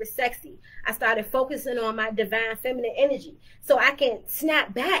sacred sexy. I started focusing on my divine feminine energy, so I can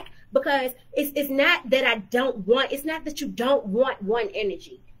snap back. Because it's not that I don't want, it's not that you don't want one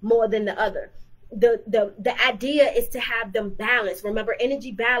energy more than the other. The idea is to have them balanced. Remember,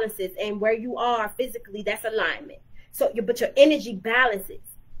 energy balances, and where you are physically, that's alignment. So but your energy balances.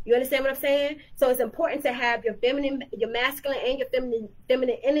 You understand what I'm saying? So it's important to have your feminine, your masculine, and your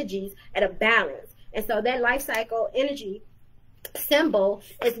feminine energies at a balance. And so that life cycle energy symbol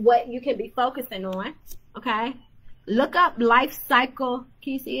is what you can be focusing on. Okay, look up life cycle.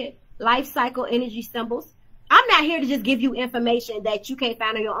 Can you see it? Life cycle energy symbols. I'm not here to just give you information that you can't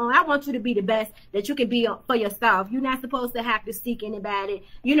find on your own. I want you to be the best that you can be for yourself. You're not supposed to have to seek anybody,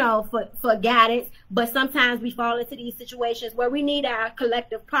 you know, for guidance. But sometimes we fall into these situations where we need our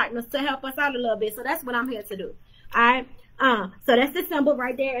collective partners to help us out a little bit. So that's what I'm here to do. All right. So that's the symbol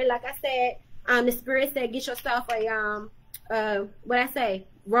right there. And like I said, the spirit said, get yourself a what I say,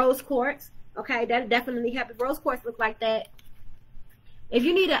 rose quartz. Okay, that definitely helps. Rose quartz look like that. If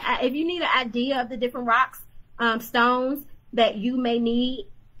you need an idea of the different rocks, stones that you may need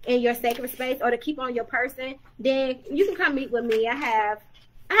in your sacred space or to keep on your person, then you can come meet with me. I have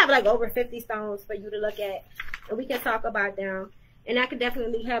like over 50 stones for you to look at, and we can talk about them. And I can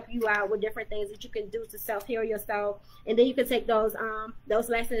definitely help you out with different things that you can do to self-heal yourself. And then you can take those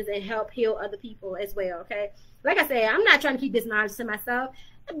lessons and help heal other people as well, okay? Like I said, I'm not trying to keep this knowledge to myself.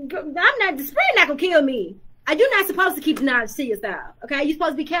 The spirit not going to kill me. You're not supposed to keep the knowledge to yourself, okay? You're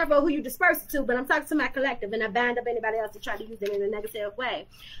supposed to be careful who you disperse it to, but I'm talking to my collective, and I bind up anybody else to try to use it in a negative way.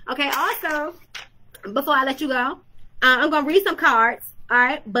 Okay, also, before I let you go, I'm going to read some cards, all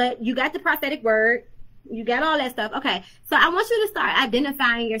right? But you got the prophetic word. You got all that stuff. Okay, so I want you to start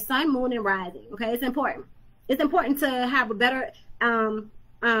identifying your sun, moon, and rising, okay? It's important. It's important to have a better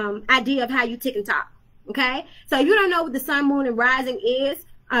idea of how you tick and talk, okay? So if you don't know what the sun, moon, and rising is,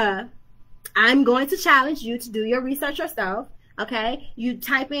 I'm going to challenge you to do your research yourself, okay? You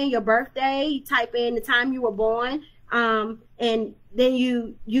type in your birthday, you type in the time you were born, and then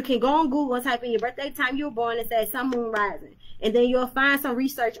you can go on Google and type in your birthday, time you were born, and say sun, moon, rising. And then you'll find some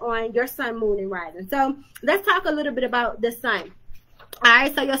research on your sun, moon, and rising. So let's talk a little bit about the sun. All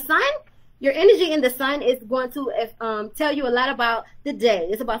right, so your sun, your energy in the sun is going to tell you a lot about the day.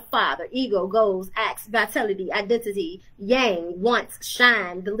 It's about father, ego, goals, acts, vitality, identity, yang, wants,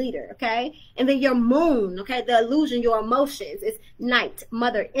 shine, the leader, okay? And then your moon, okay, the illusion, your emotions. It's night,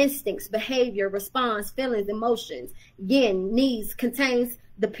 mother, instincts, behavior, response, feelings, emotions. Yin, needs, contains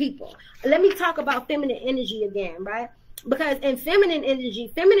the people. Let me talk about feminine energy again, right? Because in feminine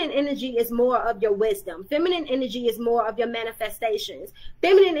energy is more of your wisdom. Feminine energy is more of your manifestations.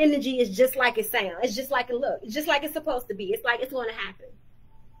 Feminine energy is just like it sounds. It's just like it looks. It's just like it's supposed to be. It's like it's going to happen.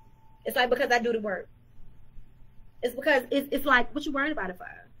 It's like because I do the work. It's because it's like, what you worrying about it for?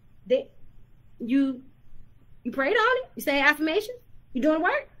 You prayed on it? You say affirmations? You doing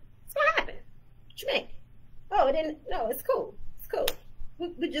work? It's going to happen. What you mean? Oh, it didn't. No, it's cool. It's cool.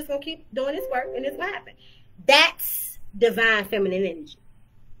 We're just going to keep doing this work and it's going to happen. That's divine feminine energy.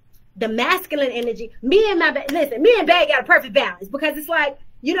 The masculine energy, me and Bay got a perfect balance, because it's like,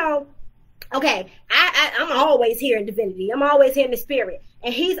 you know, okay, I'm always here in divinity. I'm always here in the spirit.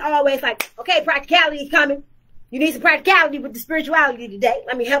 And he's always like, okay, practicality is coming. You need some practicality with the spirituality today.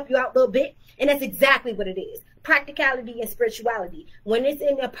 Let me help you out a little bit. And that's exactly what it is. Practicality and spirituality. When it's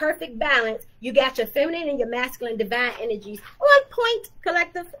in a perfect balance, you got your feminine and your masculine divine energies on point,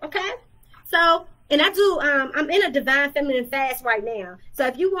 collective, okay? So, and I do, I'm in a divine feminine fast right now. So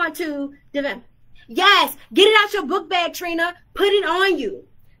if you want to, Yes, get it out your book bag, Trina. Put it on you.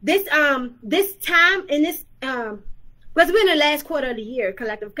 This time in this because we're in the last quarter of the year,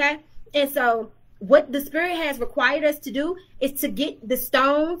 collective, okay? And so what the Spirit has required us to do is to get the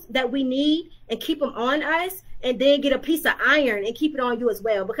stones that we need and keep them on us, and then get a piece of iron and keep it on you as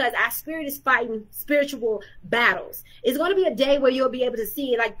well, because our spirit is fighting spiritual battles. It's going to be a day where you'll be able to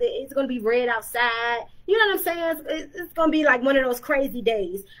see it, like it's going to be red outside. You know what I'm saying? It's going to be like one of those crazy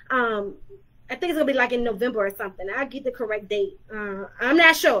days. I think it's going to be like in November or something. I'll get the correct date. I'm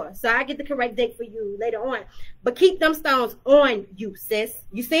not sure. So I'll get the correct date for you later on. But keep them stones on you, sis.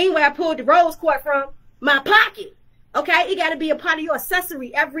 You seen where I pulled the rose quartz from? My pocket. Okay? It got to be a part of your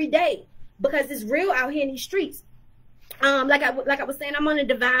accessory every day, because it's real out here in these streets. Like I was saying, I'm on a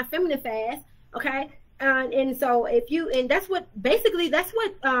divine feminine fast. Okay? And so that's what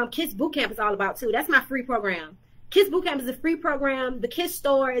Kids Boot Camp is all about too. That's my free program. Kids Boot Camp is a free program. The Kids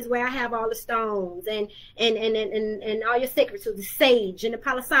Store is where I have all the stones and all your sacred tools, the sage and the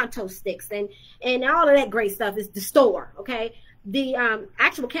Palo Santo sticks and all of that great stuff is the store. Okay, the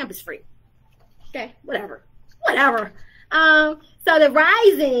actual camp is free. Okay, whatever. So the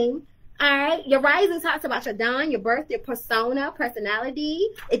rising, all right, your rising talks about your dawn, your birth, your persona, personality.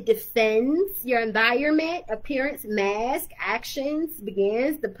 It defends your environment, appearance, mask, actions,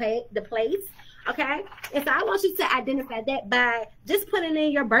 begins, the place. Okay, and so I want you to identify that by just putting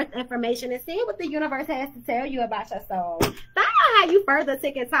in your birth information and seeing what the universe has to tell you about your soul. So I know how you further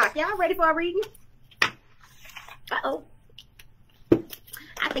tick and talk. Y'all ready for a reading? Uh-oh.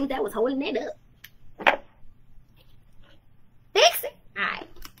 I think that was holding it up. Fix it. All right.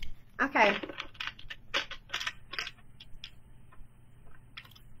 Okay.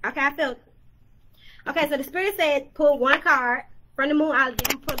 Okay, I feel it. Okay, so the Spirit said pull one card from the moon. I'll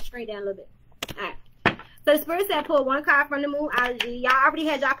pull the screen down a little bit. Alright. So the Spirit said pull one card from the Moonology. Y'all already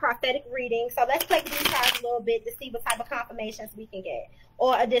had y'all prophetic reading. So let's play with these cards a little bit to see what type of confirmations we can get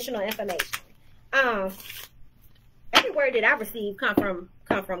or additional information. Every word that I receive come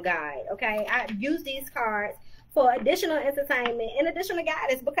from God. Okay. I use these cards for additional entertainment and additional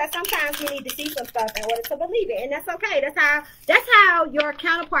guidance, because sometimes you need to see some stuff in order to believe it, and that's okay. That's how your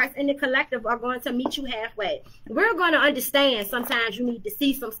counterparts in the collective are going to meet you halfway. We're going to understand sometimes you need to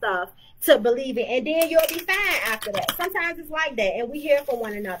see some stuff to believe it, and then you'll be fine after that. Sometimes it's like that, and we're here for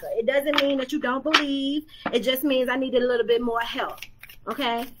one another. It doesn't mean that you don't believe. It just means I needed a little bit more help,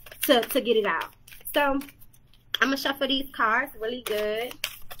 okay, to get it out. So I'm gonna shuffle these cards really good.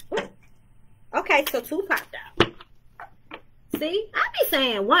 Ooh. Okay, so 2 popped out. See, I be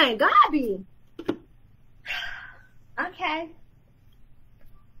saying one, God be. Okay.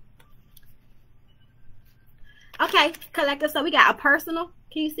 Okay, collective. So we got a personal.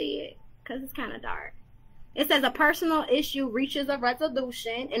 Can you see it? Because it's kind of dark. It says a personal issue reaches a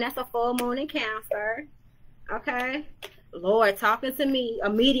resolution, and that's a full moon in Cancer. Okay. Lord, talking to me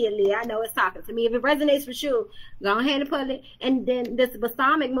immediately. I know it's talking to me. If it resonates with you, go ahead and put it. And then this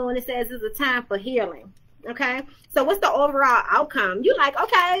balsamic moon, it says it's a time for healing. Okay, so what's the overall outcome? You like,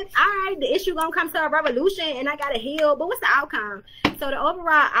 okay, all right, the issue gonna come to a revolution and I gotta heal, but what's the outcome? So the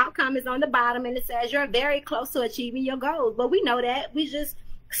overall outcome is on the bottom, and it says you're very close to achieving your goals. But we know that. We just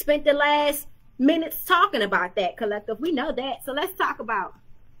spent the last minutes talking about that, collective. We know that. So let's talk about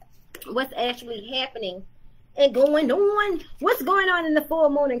what's actually happening and going on. What's going on in the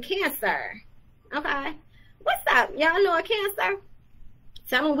full moon in Cancer? Okay, what's up? Y'all know a Cancer?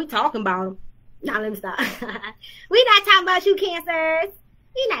 Tell them we talking about them. Now let me stop. We not talking about you, Cancers.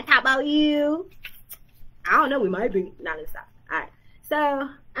 We not talking about you. I don't know. We might be. Now let me stop. All right. So,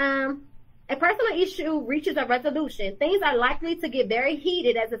 a personal issue reaches a resolution. Things are likely to get very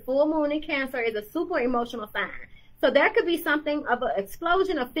heated, as the full moon in Cancer is a super emotional sign. So there could be something of an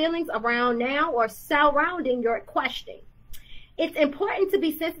explosion of feelings around now or surrounding your question. It's important to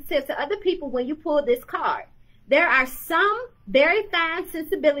be sensitive to other people when you pull this card. There are some very fine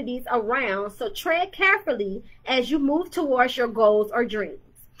sensibilities around, so tread carefully as you move towards your goals or dreams.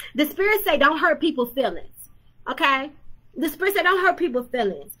 The Spirit say don't hurt people's feelings, okay? The Spirit say don't hurt people's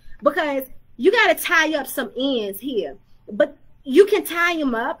feelings, because you got to tie up some ends here. But you can tie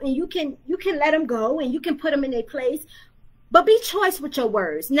them up, and you can let them go, and you can put them in their place. But be choice with your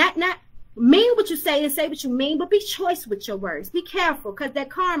words. Not mean what you say and say what you mean, but be choice with your words. Be careful, because that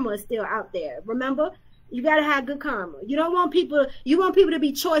karma is still out there. Remember? You gotta have good karma. You don't want people. You want people to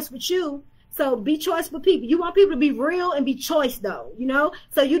be choice with you. So be choice with people. You want people to be real and be choice, though. You know.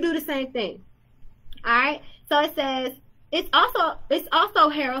 So you do the same thing. All right. So it says it's also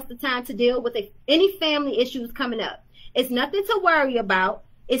heralds the time to deal with any family issues coming up. It's nothing to worry about.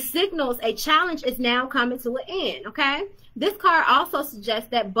 It signals a challenge is now coming to an end, okay? This card also suggests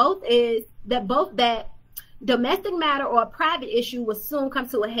that both that domestic matter or a private issue will soon come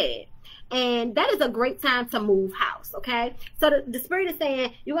to a head. And that is a great time to move house, okay? So the spirit is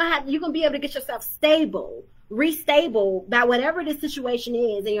saying you're gonna be able to get yourself stable, restable by whatever the situation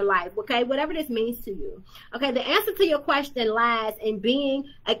is in your life, okay? Whatever this means to you. Okay, the answer to your question lies in being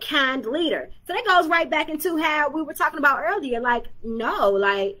a kind leader. So that goes right back into how we were talking about earlier. Like, no,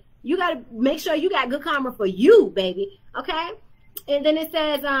 like, you got to make sure you got good karma for you, baby, okay? And then it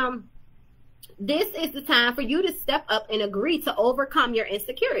says, this is the time for you to step up and agree to overcome your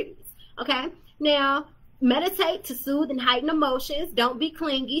insecurities, okay? Now, meditate to soothe and heighten emotions. Don't be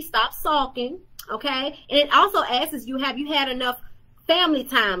clingy. Stop sulking. Okay, and it also asks you, have you had enough family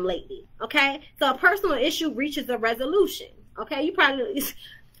time lately? Okay, so a personal issue reaches a resolution. Okay, you probably,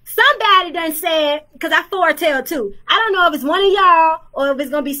 somebody done said, because I foretell too, I don't know if it's one of y'all or if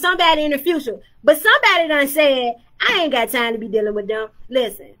it's going to be somebody in the future, but somebody done said, I ain't got time to be dealing with them.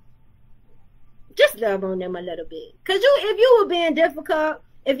 Listen, just love on them a little bit. Because if you were being difficult,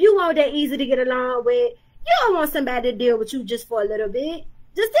 if you weren't that easy to get along with, you don't want somebody to deal with you just for a little bit.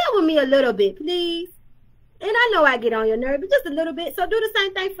 Just deal with me a little bit, please. And I know I get on your nerve, but just a little bit. So do the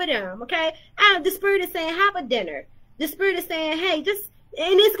same thing for them, okay? The spirit is saying, have a dinner. The spirit is saying, hey, just,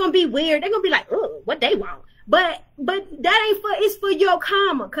 and it's going to be weird. They're going to be like, oh, what they want. But that ain't for, it's for your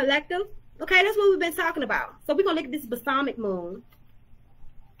karma, collective. Okay, that's what we've been talking about. So we're going to look at this balsamic moon.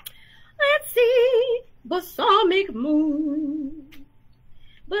 Let's see. Balsamic moon.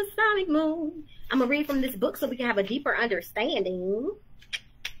 Balsamic moon. I'm going to read from this book so we can have a deeper understanding.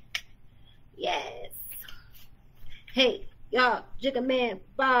 Yes. Hey, y'all, Jigga Man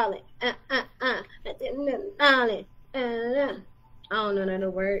ballin'. I don't know none of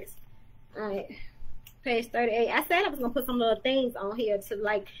the words. All right. Page 38. I said I was going to put some little things on here to,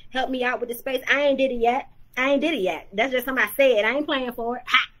 like, help me out with the space. I ain't did it yet. That's just something I said. I ain't playing for it.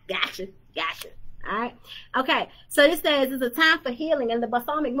 Ha! Gotcha. All right. Okay. So this says it's a time for healing. And the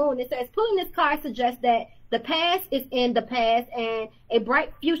balsamic moon, it says pulling this card suggests that the past is in the past and a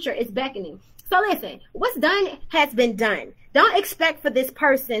bright future is beckoning. So listen, what's done has been done. Don't expect for this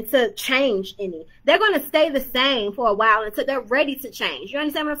person to change any. They're going to stay the same for a while until they're ready to change. You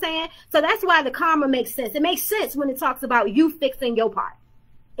understand what I'm saying? So that's why the karma makes sense. It makes sense when it talks about you fixing your part.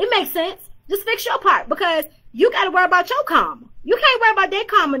 It makes sense. Just fix your part because you got to worry about your karma. You can't worry about their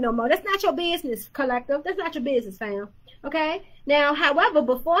karma no more. That's not your business, collective. That's not your business, fam. Okay? Now, however,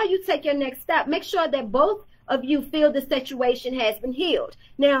 before you take your next step, make sure that both of you feel the situation has been healed.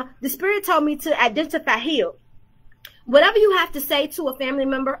 Now, the spirit told me to identify healed. Whatever you have to say to a family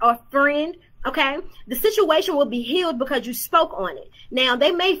member or friend, okay, the situation will be healed because you spoke on it. Now,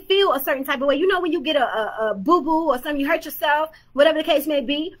 they may feel a certain type of way. You know when you get a boo-boo or something, you hurt yourself, whatever the case may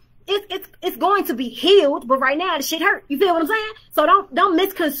be, it's going to be healed, but right now the shit hurt. You feel what I'm saying? So don't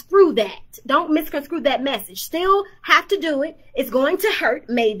misconstrue that. Don't misconstrue that message. Still have to do it. It's going to hurt,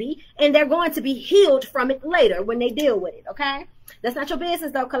 maybe, and they're going to be healed from it later when they deal with it, okay? That's not your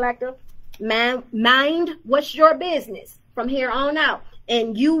business, though, collective. Mind what's your business from here on out.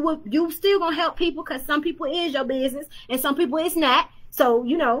 And you still gonna help people because some people is your business and some people it's not. So,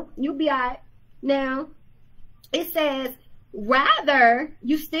 you know, you'll be all right. Now, it says, rather,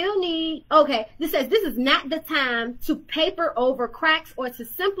 you still need, okay, this says this is not the time to paper over cracks or to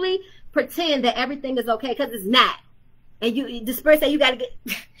simply pretend that everything is okay because it's not. And the spirit said you got to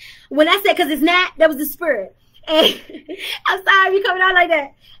get, when I said because it's not, that was the spirit. And I'm sorry you coming out like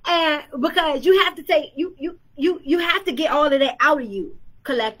that. And because you have to take, you have to get all of that out of you,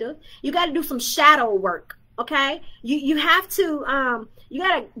 collective. You got to do some shadow work. Okay, you have to you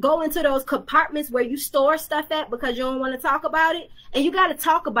gotta go into those compartments where you store stuff at because you don't want to talk about it, and you got to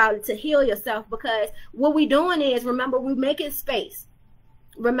talk about it to heal yourself. Because what we're doing is, remember, we're making space.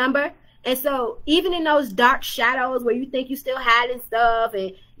 Remember, and so even in those dark shadows where you think you still hiding stuff,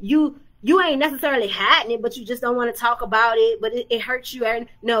 and you ain't necessarily hiding it, but you just don't want to talk about it, but it hurts you. And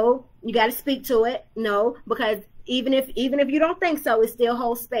no, you got to speak to it. No, because even if you don't think so, it still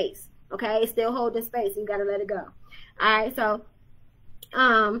holds space. Okay, it's still holding space. You got to let it go. All right, so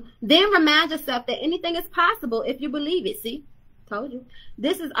then remind yourself that anything is possible if you believe it. See, told you.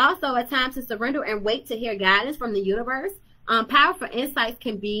 This is also a time to surrender and wait to hear guidance from the universe. Powerful insights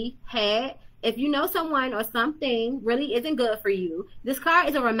can be had if you know someone or something really isn't good for you. This card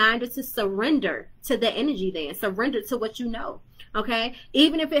is a reminder to surrender to the energy then. Surrender to what you know. Okay,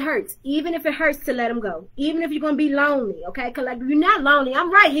 even if it hurts to let them go, even if you're going to be lonely. Okay, collective, you're not lonely.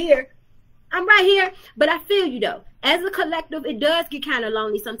 I'm right here, but I feel you though. As a collective, it does get kind of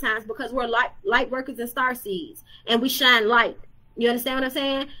lonely sometimes because we're light workers and star seeds, and we shine light. You understand what I'm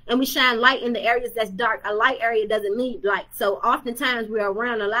saying? And we shine light in the areas that's dark. A light area doesn't need light. So oftentimes we're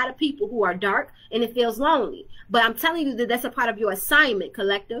around a lot of people who are dark and it feels lonely. But I'm telling you that that's a part of your assignment,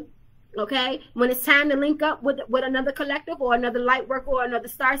 collective. Okay? When it's time to link up with another collective or another light worker or another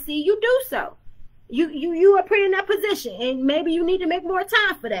star seed, you do so. You are put in that position, and maybe you need to make more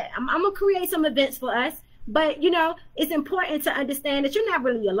time for that. I'm going to create some events for us. But, you know, it's important to understand that you're not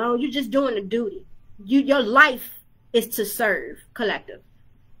really alone. You're just doing a duty. Your life is to serve, collective.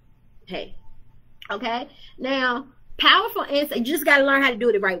 Hey, okay? Now, powerful insight, you just got to learn how to do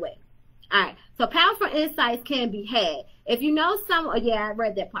it the right way. All right, so powerful insights can be had. If you know someone, oh yeah, I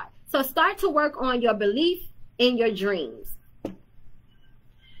read that part. So start to work on your belief in your dreams.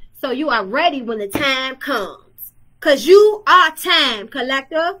 So you are ready when the time comes. Because you are time,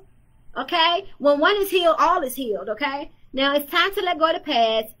 collective. Okay? When one is healed, all is healed, okay? Now it's time to let go of the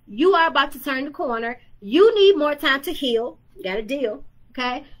past. You are about to turn the corner. You need more time to heal. You got a deal,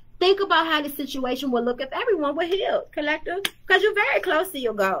 okay? Think about how the situation will look if everyone were healed, collective. Because you're very close to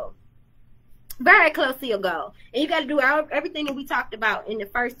your goal. Very close to your goal. And you got to do everything that we talked about in the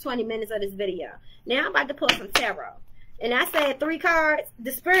first 20 minutes of this video. Now I'm about to pull some tarot. And I said 3 cards.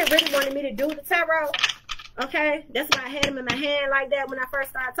 The spirit really wanted me to do the tarot. Okay? That's why I had them in my hand like that when I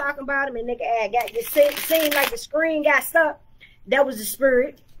first started talking about them. And nigga got this seemed like the screen got stuck. That was the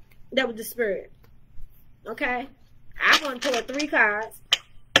spirit. That was the spirit. Okay? I'm going to pull 3 cards.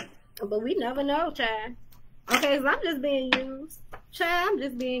 But we never know, child. Okay, so I'm just being used. Child, I'm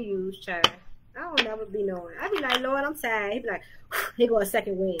just being used, child. I don't never be knowing. I be like, Lord, I'm tired. He be like, here go a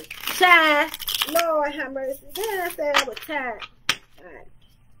second wind. Child, Lord have mercy. Then I said I was tired. Alright.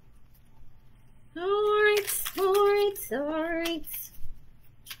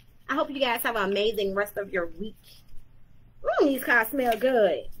 I hope you guys have an amazing rest of your week. These cards smell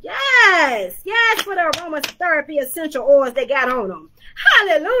good. Yes, for the aromatherapy essential oils they got on them.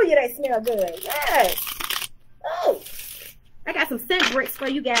 Hallelujah, they smell good. Yes. Oh, I got some scent bricks for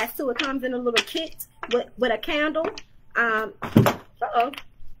you guys too. It comes in a little kit with a candle. And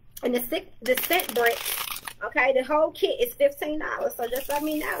the scent bricks. Okay, the whole kit is $15. So just let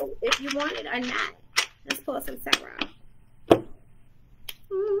me know if you want it or not. Let's pull some tarot.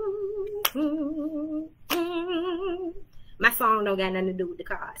 My song don't got nothing to do with the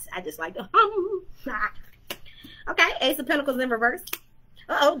cards. I just like to hum. Okay, Ace of Pentacles in reverse.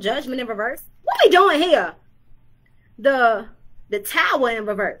 Judgment in reverse. What we doing here? The Tower in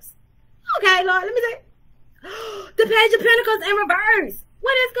reverse. Okay, Lord, let me see. The Page of Pentacles in reverse.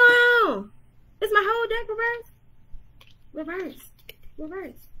 What is going on? Is my whole deck reverse? Reverse.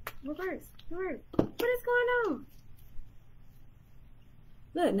 What is going on?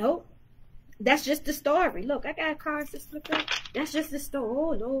 Look, nope. That's just the story. Look, I got cards to flip up. That's just the story.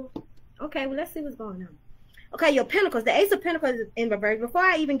 Oh, Lord. Okay, well, let's see what's going on. Okay, your Pentacles. The Ace of Pentacles is in reverse. Before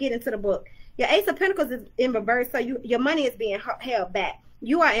I even get into the book, your Ace of Pentacles is in reverse, so your money is being held back.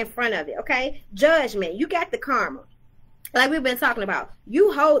 You are in front of it, okay? Judgment. You got the karma. Like we've been talking about.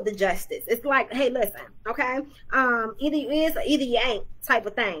 You hold the justice. It's like, hey, listen, okay? Either you is or either you ain't type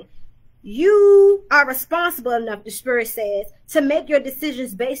of thing. You are responsible enough, the Spirit says, to make your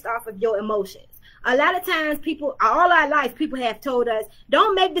decisions based off of your emotions. A lot of times people, all our life, people have told us,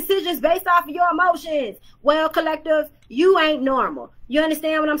 don't make decisions based off of your emotions. Well, collective, you ain't normal. You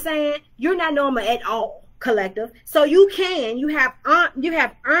understand what I'm saying? You're not normal at all, collective. So you have earned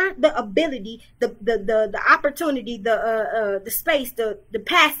the ability, the opportunity, the space, the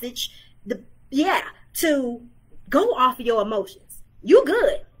passage, to go off of your emotions. You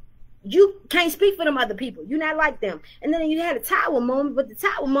good. You can't speak for them other people. You're not like them. And then you had a Tower moment, but the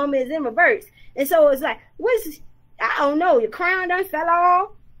Tower moment is in reverse. And so it's like, what's this? I don't know. Your crown done fell off.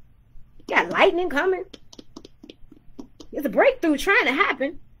 You got lightning coming. It's a breakthrough trying to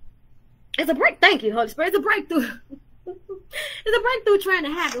happen. Thank you, Holy Spirit. It's a breakthrough. It's a breakthrough trying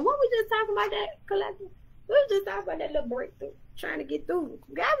to happen. What we just talking about that, collective? We was just talking about that little breakthrough trying to get through.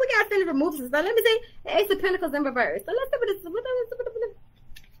 Guys, we got to finish removing some stuff. Let me see. The Ace of Pentacles in reverse. So let's see what this is.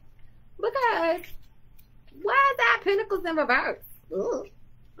 Because why is that Pentacles in reverse? Ooh.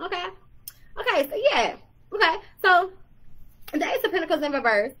 Okay, so yeah. Okay, so the Ace of Pentacles in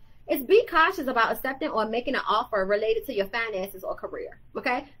reverse is be cautious about accepting or making an offer related to your finances or career.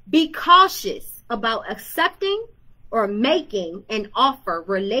 Okay, be cautious about accepting or making an offer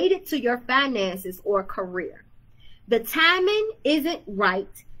related to your finances or career. The timing isn't right,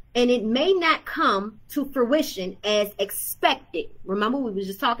 and it may not come to fruition as expected. Remember, we were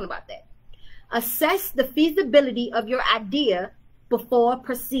just talking about that. Assess the feasibility of your idea before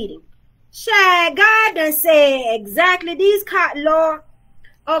proceeding. Child, God done said exactly these cards, Lord.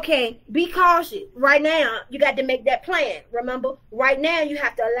 Okay, be cautious. Right now, you got to make that plan. Remember, right now you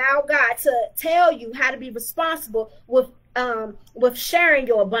have to allow God to tell you how to be responsible with sharing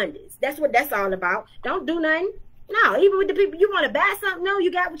your abundance. That's what that's all about. Don't do nothing. No, even with the people you want to buy something, no,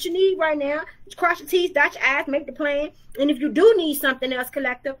 you got what you need right now. Just cross your T's, dot your I's, make the plan. And if you do need something else,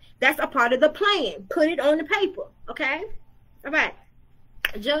 collective, that's a part of the plan. Put it on the paper. Okay? All right.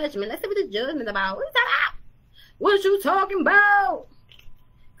 Judgment. Let's see what the judgment's about. What is that about? What you talking about?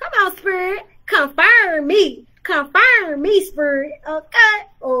 Come on, Spirit. Confirm me. Confirm me, Spirit. Okay.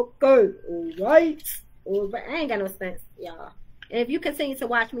 Okay. All right. All right. I ain't got no sense, y'all. And if you continue to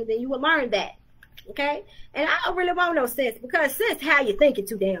watch me, then you will learn that. Okay? And I don't really want no sense, because sense how you thinking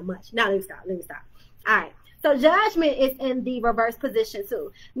too damn much. Now, let me stop. All right. So judgment is in the reverse position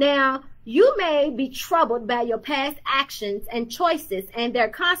too. Now, you may be troubled by your past actions and choices and their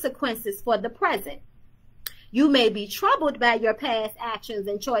consequences for the present. You may be troubled by your past actions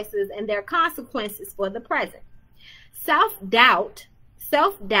and choices and their consequences for the present. Self-doubt,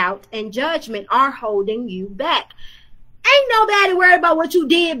 and judgment are holding you back. Ain't nobody worried about what you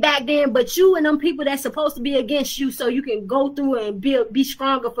did back then but you and them people that's supposed to be against you, so you can go through it and be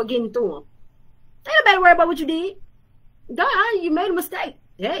stronger for getting through them. Ain't nobody worried about what you did. You made a mistake.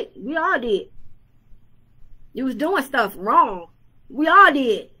 Hey, we all did. You was doing stuff wrong. We all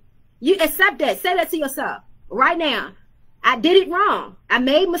did. You accept that. Say that to yourself right now. I did it wrong. I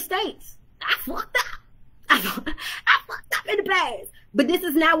made mistakes. I fucked up. I fucked up in the past. But this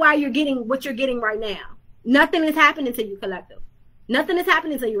is not why you're getting what you're getting right now. Nothing is happening to you, collective. Nothing is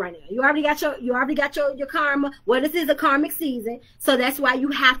happening to you right now. You already got your karma. Well, this is a karmic season, so that's why you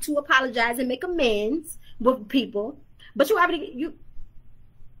have to apologize and make amends with people. But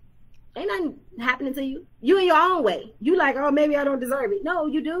ain't nothing happening to you. You in your own way. You like, oh, maybe I don't deserve it. No,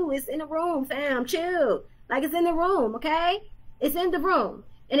 you do. It's in the room, fam. Chill. Like, it's in the room, okay? It's in the room.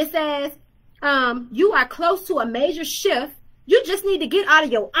 And it says, you are close to a major shift. You just need to get out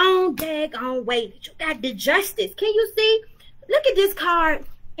of your own daggone way. You got the justice. Can you see? Look at this card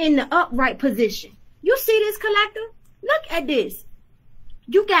in the upright position. You see this, collector? Look at this.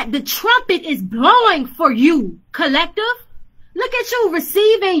 You got the trumpet is blowing for you, collective. Look at you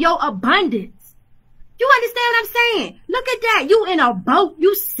receiving your abundance. You understand what I'm saying? Look at that. You in a boat.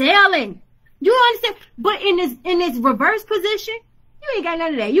 You sailing. You understand? But in this reverse position, you ain't got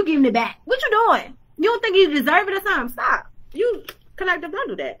none of that. You giving it back. What you doing? You don't think you deserve it or something? Stop. You, collective, don't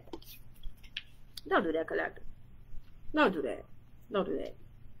do that. Don't do that, collective. Don't do that. Don't do that.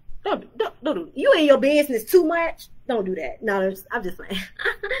 Don't do. You in your business too much. Don't do that. No, I'm just playing.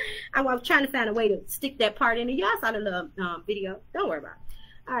 I was trying to find a way to stick that part in. Y'all saw the little video. Don't worry about it.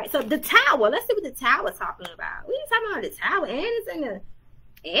 All right. So the tower. Let's see what the tower's talking about. We talking about the tower, and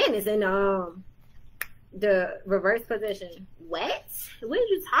it's in the reverse position. What? What are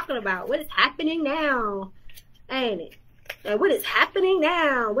you talking about? What is happening now? Ain't it? And what is happening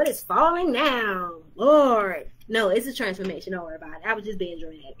now? What is falling now? Lord. No, it's a transformation. Don't worry about it. I was just being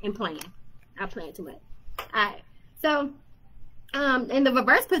dramatic and playing. I'm playing too much. All right. So, in the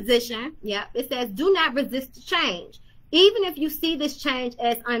reverse position, it says, do not resist the change, even if you see this change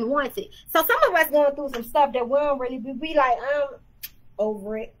as unwanted. So some of us going through some stuff that we don't really be like, I'm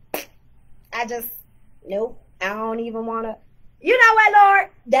over it. Nope. I don't even want to. You know what, Lord?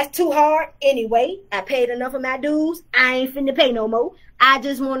 That's too hard. Anyway, I paid enough of my dues. I ain't finna pay no more. I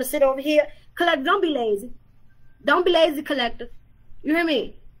just want to sit over here. Collective, don't be lazy. Don't be lazy, collective. You hear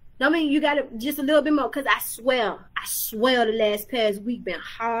me? Don't mean you got to just a little bit more, because I swear the last past week been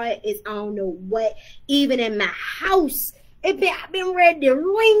hard as I don't know what. Even in my house, I've been ready to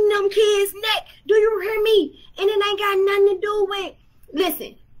wring them kids' neck. Do you hear me? And it ain't got nothing to do with,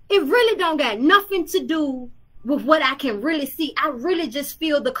 listen, it really don't got nothing to do with what I can really see. I really just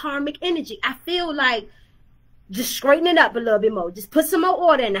feel the karmic energy. I feel like just straighten it up a little bit more. Just put some more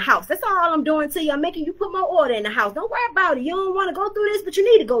order in the house. That's all I'm doing to you. I'm making you put more order in the house. Don't worry about it. You don't want to go through this, but you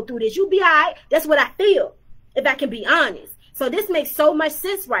need to go through this. You'll be all right. That's what I feel, if I can be honest. So this makes so much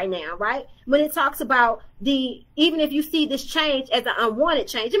sense right now, right? When it talks about even if you see this change as an unwanted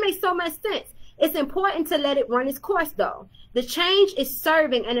change, it makes so much sense. It's important to let it run its course, though. The change is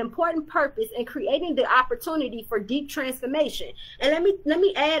serving an important purpose and creating the opportunity for deep transformation. And let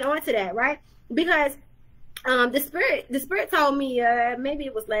me add on to that, right? Because the spirit told me, maybe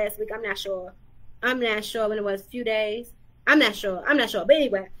it was last week. I'm not sure when it was, a few days. I'm not sure. But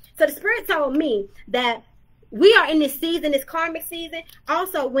anyway, so the spirit told me that we are in this season, this karmic season.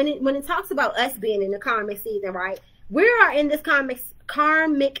 Also, when it talks about us being in the karmic season, right? We are in this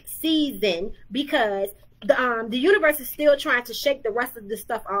karmic season because the universe is still trying to shake the rest of the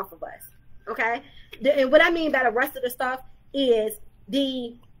stuff off of us. Okay? And what I mean by the rest of the stuff is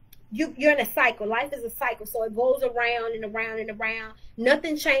you're in a cycle. Life is a cycle, so it goes around and around and around.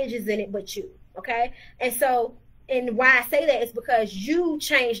 Nothing changes in it but you, okay? And so, and why I say that is because you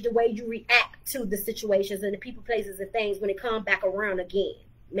change the way you react to the situations and the people, places, and things when it comes back around again.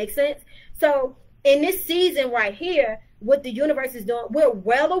 Make sense? So in this season right here, what the universe is doing, we're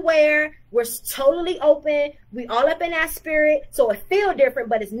well aware, we're totally open, we all up in our spirit, so it feels different,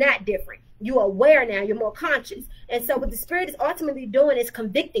 but it's not different. You're aware now, you're more conscious. And so what the spirit is ultimately doing is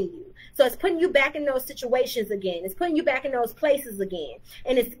convicting you. So it's putting you back in those situations again. It's putting you back in those places again.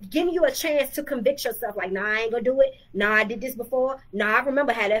 And it's giving you a chance to convict yourself like, nah, I ain't gonna do it. Nah, I did this before. Nah, I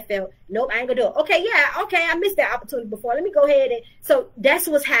remember how that felt. Nope, I ain't gonna do it. Okay, yeah, okay, I missed that opportunity before. Let me go ahead and, so that's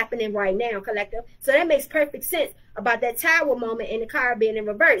what's happening right now, collective. So that makes perfect sense about that tower moment in the car being in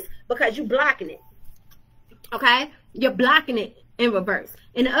reverse, because you're blocking it. Okay? You're blocking it in reverse.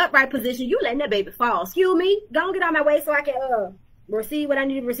 In the upright position, you letting that baby fall. Excuse me, don't get out of my way so I can receive what I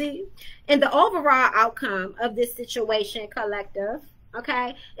need to receive. And the overall outcome of this situation, collective,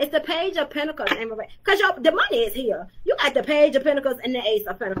 okay, it's the Page of Pentacles in reverse. Because the money is here. You got the Page of Pentacles and the Ace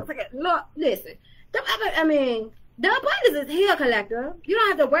of Pentacles. Okay, look, listen. The abundance is here, collective. You don't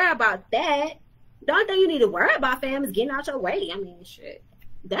have to worry about that. The only thing you need to worry about, fam, is getting out your way. I mean, shit.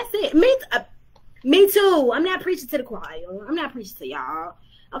 That's it. Me too. I'm not preaching to the choir. I'm not preaching to y'all.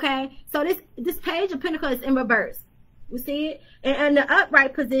 Okay, so this Page of Pentacles is in reverse. You see it? And in the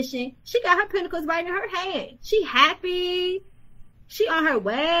upright position, she got her pentacles right in her hand. She happy. She on her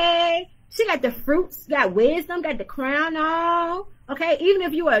way. She got the fruits, got wisdom, got the crown on. Okay, even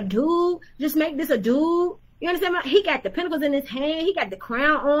if you are a dude, just make this a dude. You understand? He got the pentacles in his hand. He got the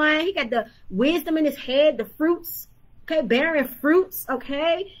crown on. He got the wisdom in his head, the fruits. Okay, bearing fruits.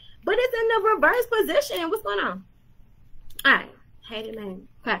 Okay, but it's in the reverse position. What's going on? All right, hate it, man.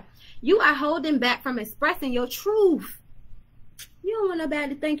 Okay, you are holding back from expressing your truth. You don't want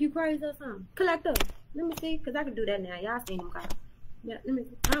nobody to think you crazy or something. Collect up. Let me see, because I can do that now. Y'all seen them guys. Yeah, let me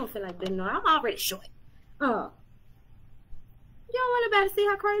see. I don't feel like doing no. I'm already short. You don't want nobody to see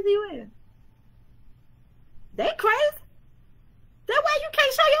how crazy you is. They crazy. That way you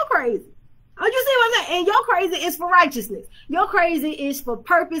can't show your crazy. Oh, you see what I'm saying? And your crazy is for righteousness. Your crazy is for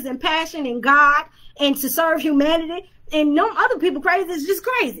purpose and passion and God and to serve humanity. And no other people crazy is just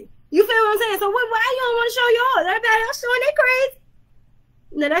crazy. You feel what I'm saying? So why you don't want to show yours? Everybody else showing they crazy.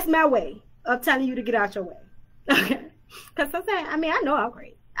 No, that's my way of telling you to get out your way. Okay? Because sometimes, I mean, I know I'm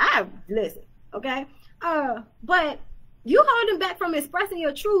crazy. Listen, okay? But you holding back from expressing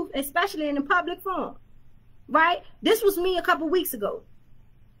your truth, especially in a public forum, right? This was me a couple weeks ago.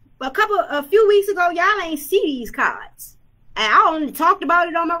 A few weeks ago, y'all ain't see these cards. And I only talked about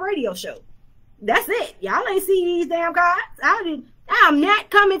it on my radio show. That's it. Y'all ain't see these damn cards. I'm not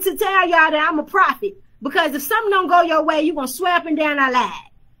coming to tell y'all that I'm a prophet. Because if something don't go your way, you're going to swear up and down I lied.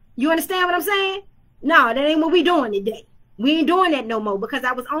 You understand what I'm saying? No, that ain't what we doing today. We ain't doing that no more because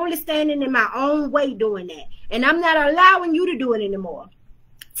I was only standing in my own way doing that. And I'm not allowing you to do it anymore.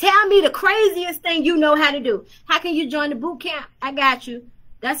 Tell me the craziest thing you know how to do. How can you join the boot camp? I got you.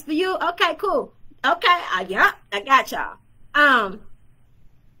 That's for you? Okay, cool. Okay, yeah, I got y'all.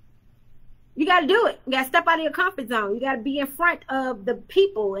 You got to do it. You got to step out of your comfort zone. You got to be in front of the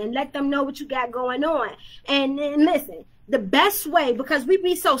people and let them know what you got going on. And listen, the best way, because we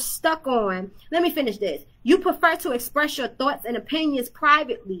be so stuck on, let me finish this. You prefer to express your thoughts and opinions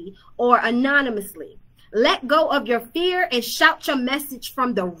privately or anonymously. Let go of your fear and shout your message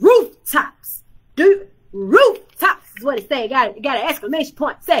from the rooftops. Rooftops is what it say. Got an exclamation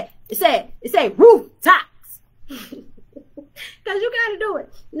point. It say rooftops. Because you got to do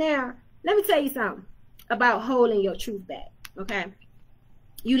it. Now, let me tell you something about holding your truth back, okay?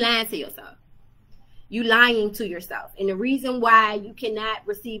 You lying to yourself. You lying to yourself. And the reason why you cannot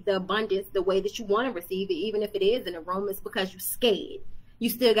receive the abundance the way that you want to receive it, even if it is in a room, is because you're scared. You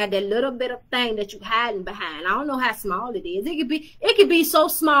still got that little bit of thing that you're hiding behind. I don't know how small it is. It could be so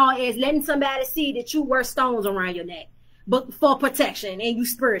small as letting somebody see that you wear stones around your neck, but for protection and you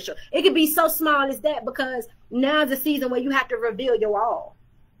spiritual. It could be so small as that because now's the season where you have to reveal your all.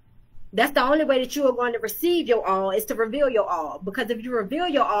 That's the only way that you are going to receive your all is to reveal your all. Because if you reveal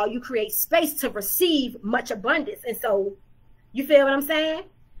your all, you create space to receive much abundance. And so, you feel what I'm saying?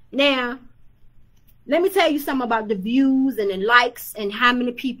 Now, let me tell you something about the views and the likes and how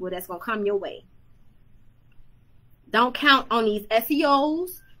many people that's going to come your way. Don't count on these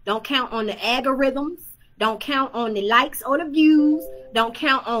SEOs. Don't count on the algorithms. Don't count on the likes or the views. Don't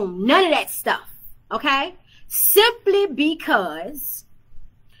count on none of that stuff. Okay? Simply because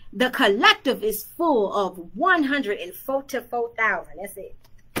the collective is full of 144,000. That's it.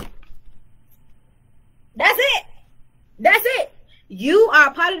 That's it. That's it. You are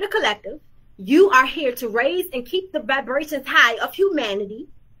a part of the collective. You are here to raise and keep the vibrations high of humanity,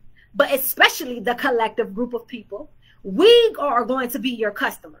 but especially the collective group of people. We are going to be your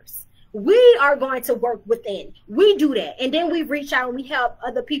customers. We are going to work within. We do that. And then we reach out and we help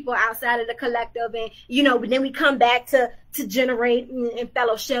other people outside of the collective. And, you know, then we come back to generate and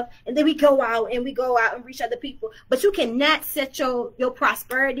fellowship. And then we go out and reach other people. But you cannot set your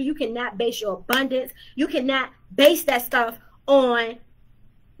prosperity. You cannot base your abundance. You cannot base that stuff on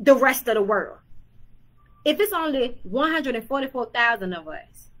the rest of the world. If it's only 144,000 of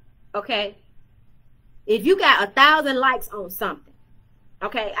us, okay, if you got 1,000 likes on something,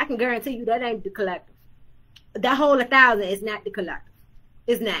 okay, I can guarantee you that ain't the collective. That whole 1,000 is not the collective.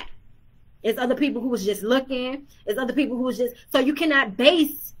 It's not. It's other people who was just looking. It's other people who was just, so you cannot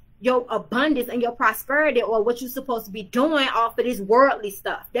base your abundance and your prosperity or what you're supposed to be doing off of this worldly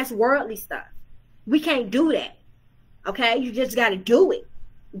stuff. That's worldly stuff. We can't do that. Okay, you just got to do it.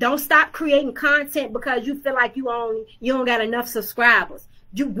 Don't stop creating content because you feel like you don't got enough subscribers.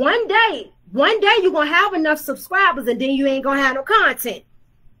 One day you're going to have enough subscribers and then you ain't going to have no content.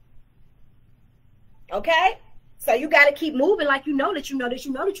 Okay? So you got to keep moving like you know that you know that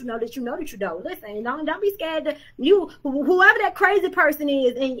you know that you know that you know that you know. Listen, don't be scared to whoever that crazy person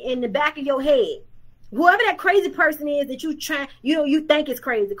is in the back of your head. Whoever that crazy person is that you think is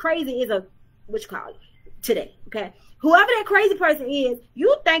crazy. Crazy is what you call it today, okay? Whoever that crazy person is,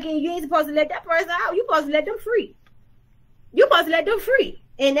 you thinking you ain't supposed to let that person out. You're supposed to let them free. You're supposed to let them free.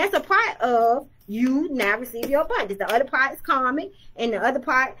 And that's a part of you now receive your abundance. The other part is calming. And the other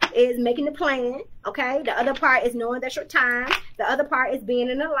part is making the plan. Okay? The other part is knowing that's your time. The other part is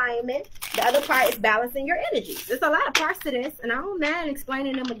being in alignment. The other part is balancing your energy. There's a lot of parts to this. And I don't mind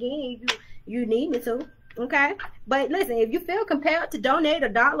explaining them again if you need me to. Okay, but listen, if you feel compelled to donate $1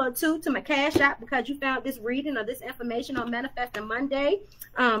 or $2 to my Cash App because you found this reading or this information on Manifesting Monday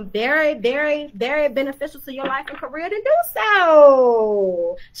very, very, very beneficial to your life and career, then do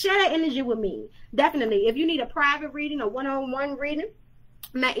so. Share that energy with me. Definitely. If you need a private reading or one-on-one reading,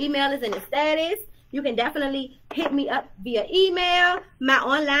 my email is in the status. You can definitely hit me up via email. My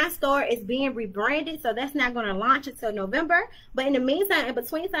online store is being rebranded, so that's not going to launch until November. But in the meantime, in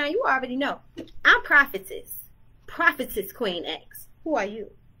between time, you already know. I'm Prophetess. Prophetess Queen X. Who are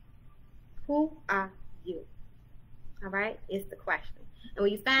you? Who are you? All right? It's the question. And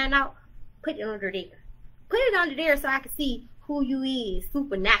when you find out, put it under there. Put it under there so I can see who you is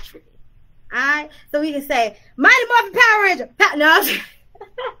supernaturally. All right? So we can say, Mighty Morphin Power Ranger. No,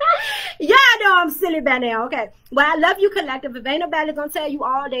 y'all know I'm silly by now. Okay, well, I love you, collective. If ain't nobody gonna tell you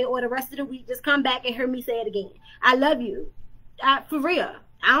all day or the rest of the week, just come back and hear me say it again. I love you, for real.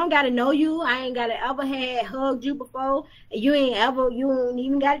 I don't gotta know you. I ain't gotta ever had hugged you before. You don't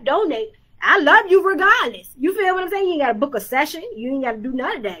even gotta donate. I love you regardless. You feel what I'm saying? You ain't gotta book a session. You ain't gotta do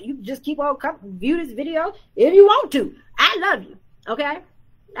none of that. You just keep on view this video if you want to. I love you. Okay,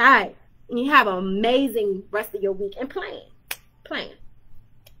 all right. And you have an amazing rest of your week and plan.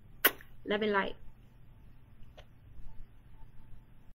 Love and light.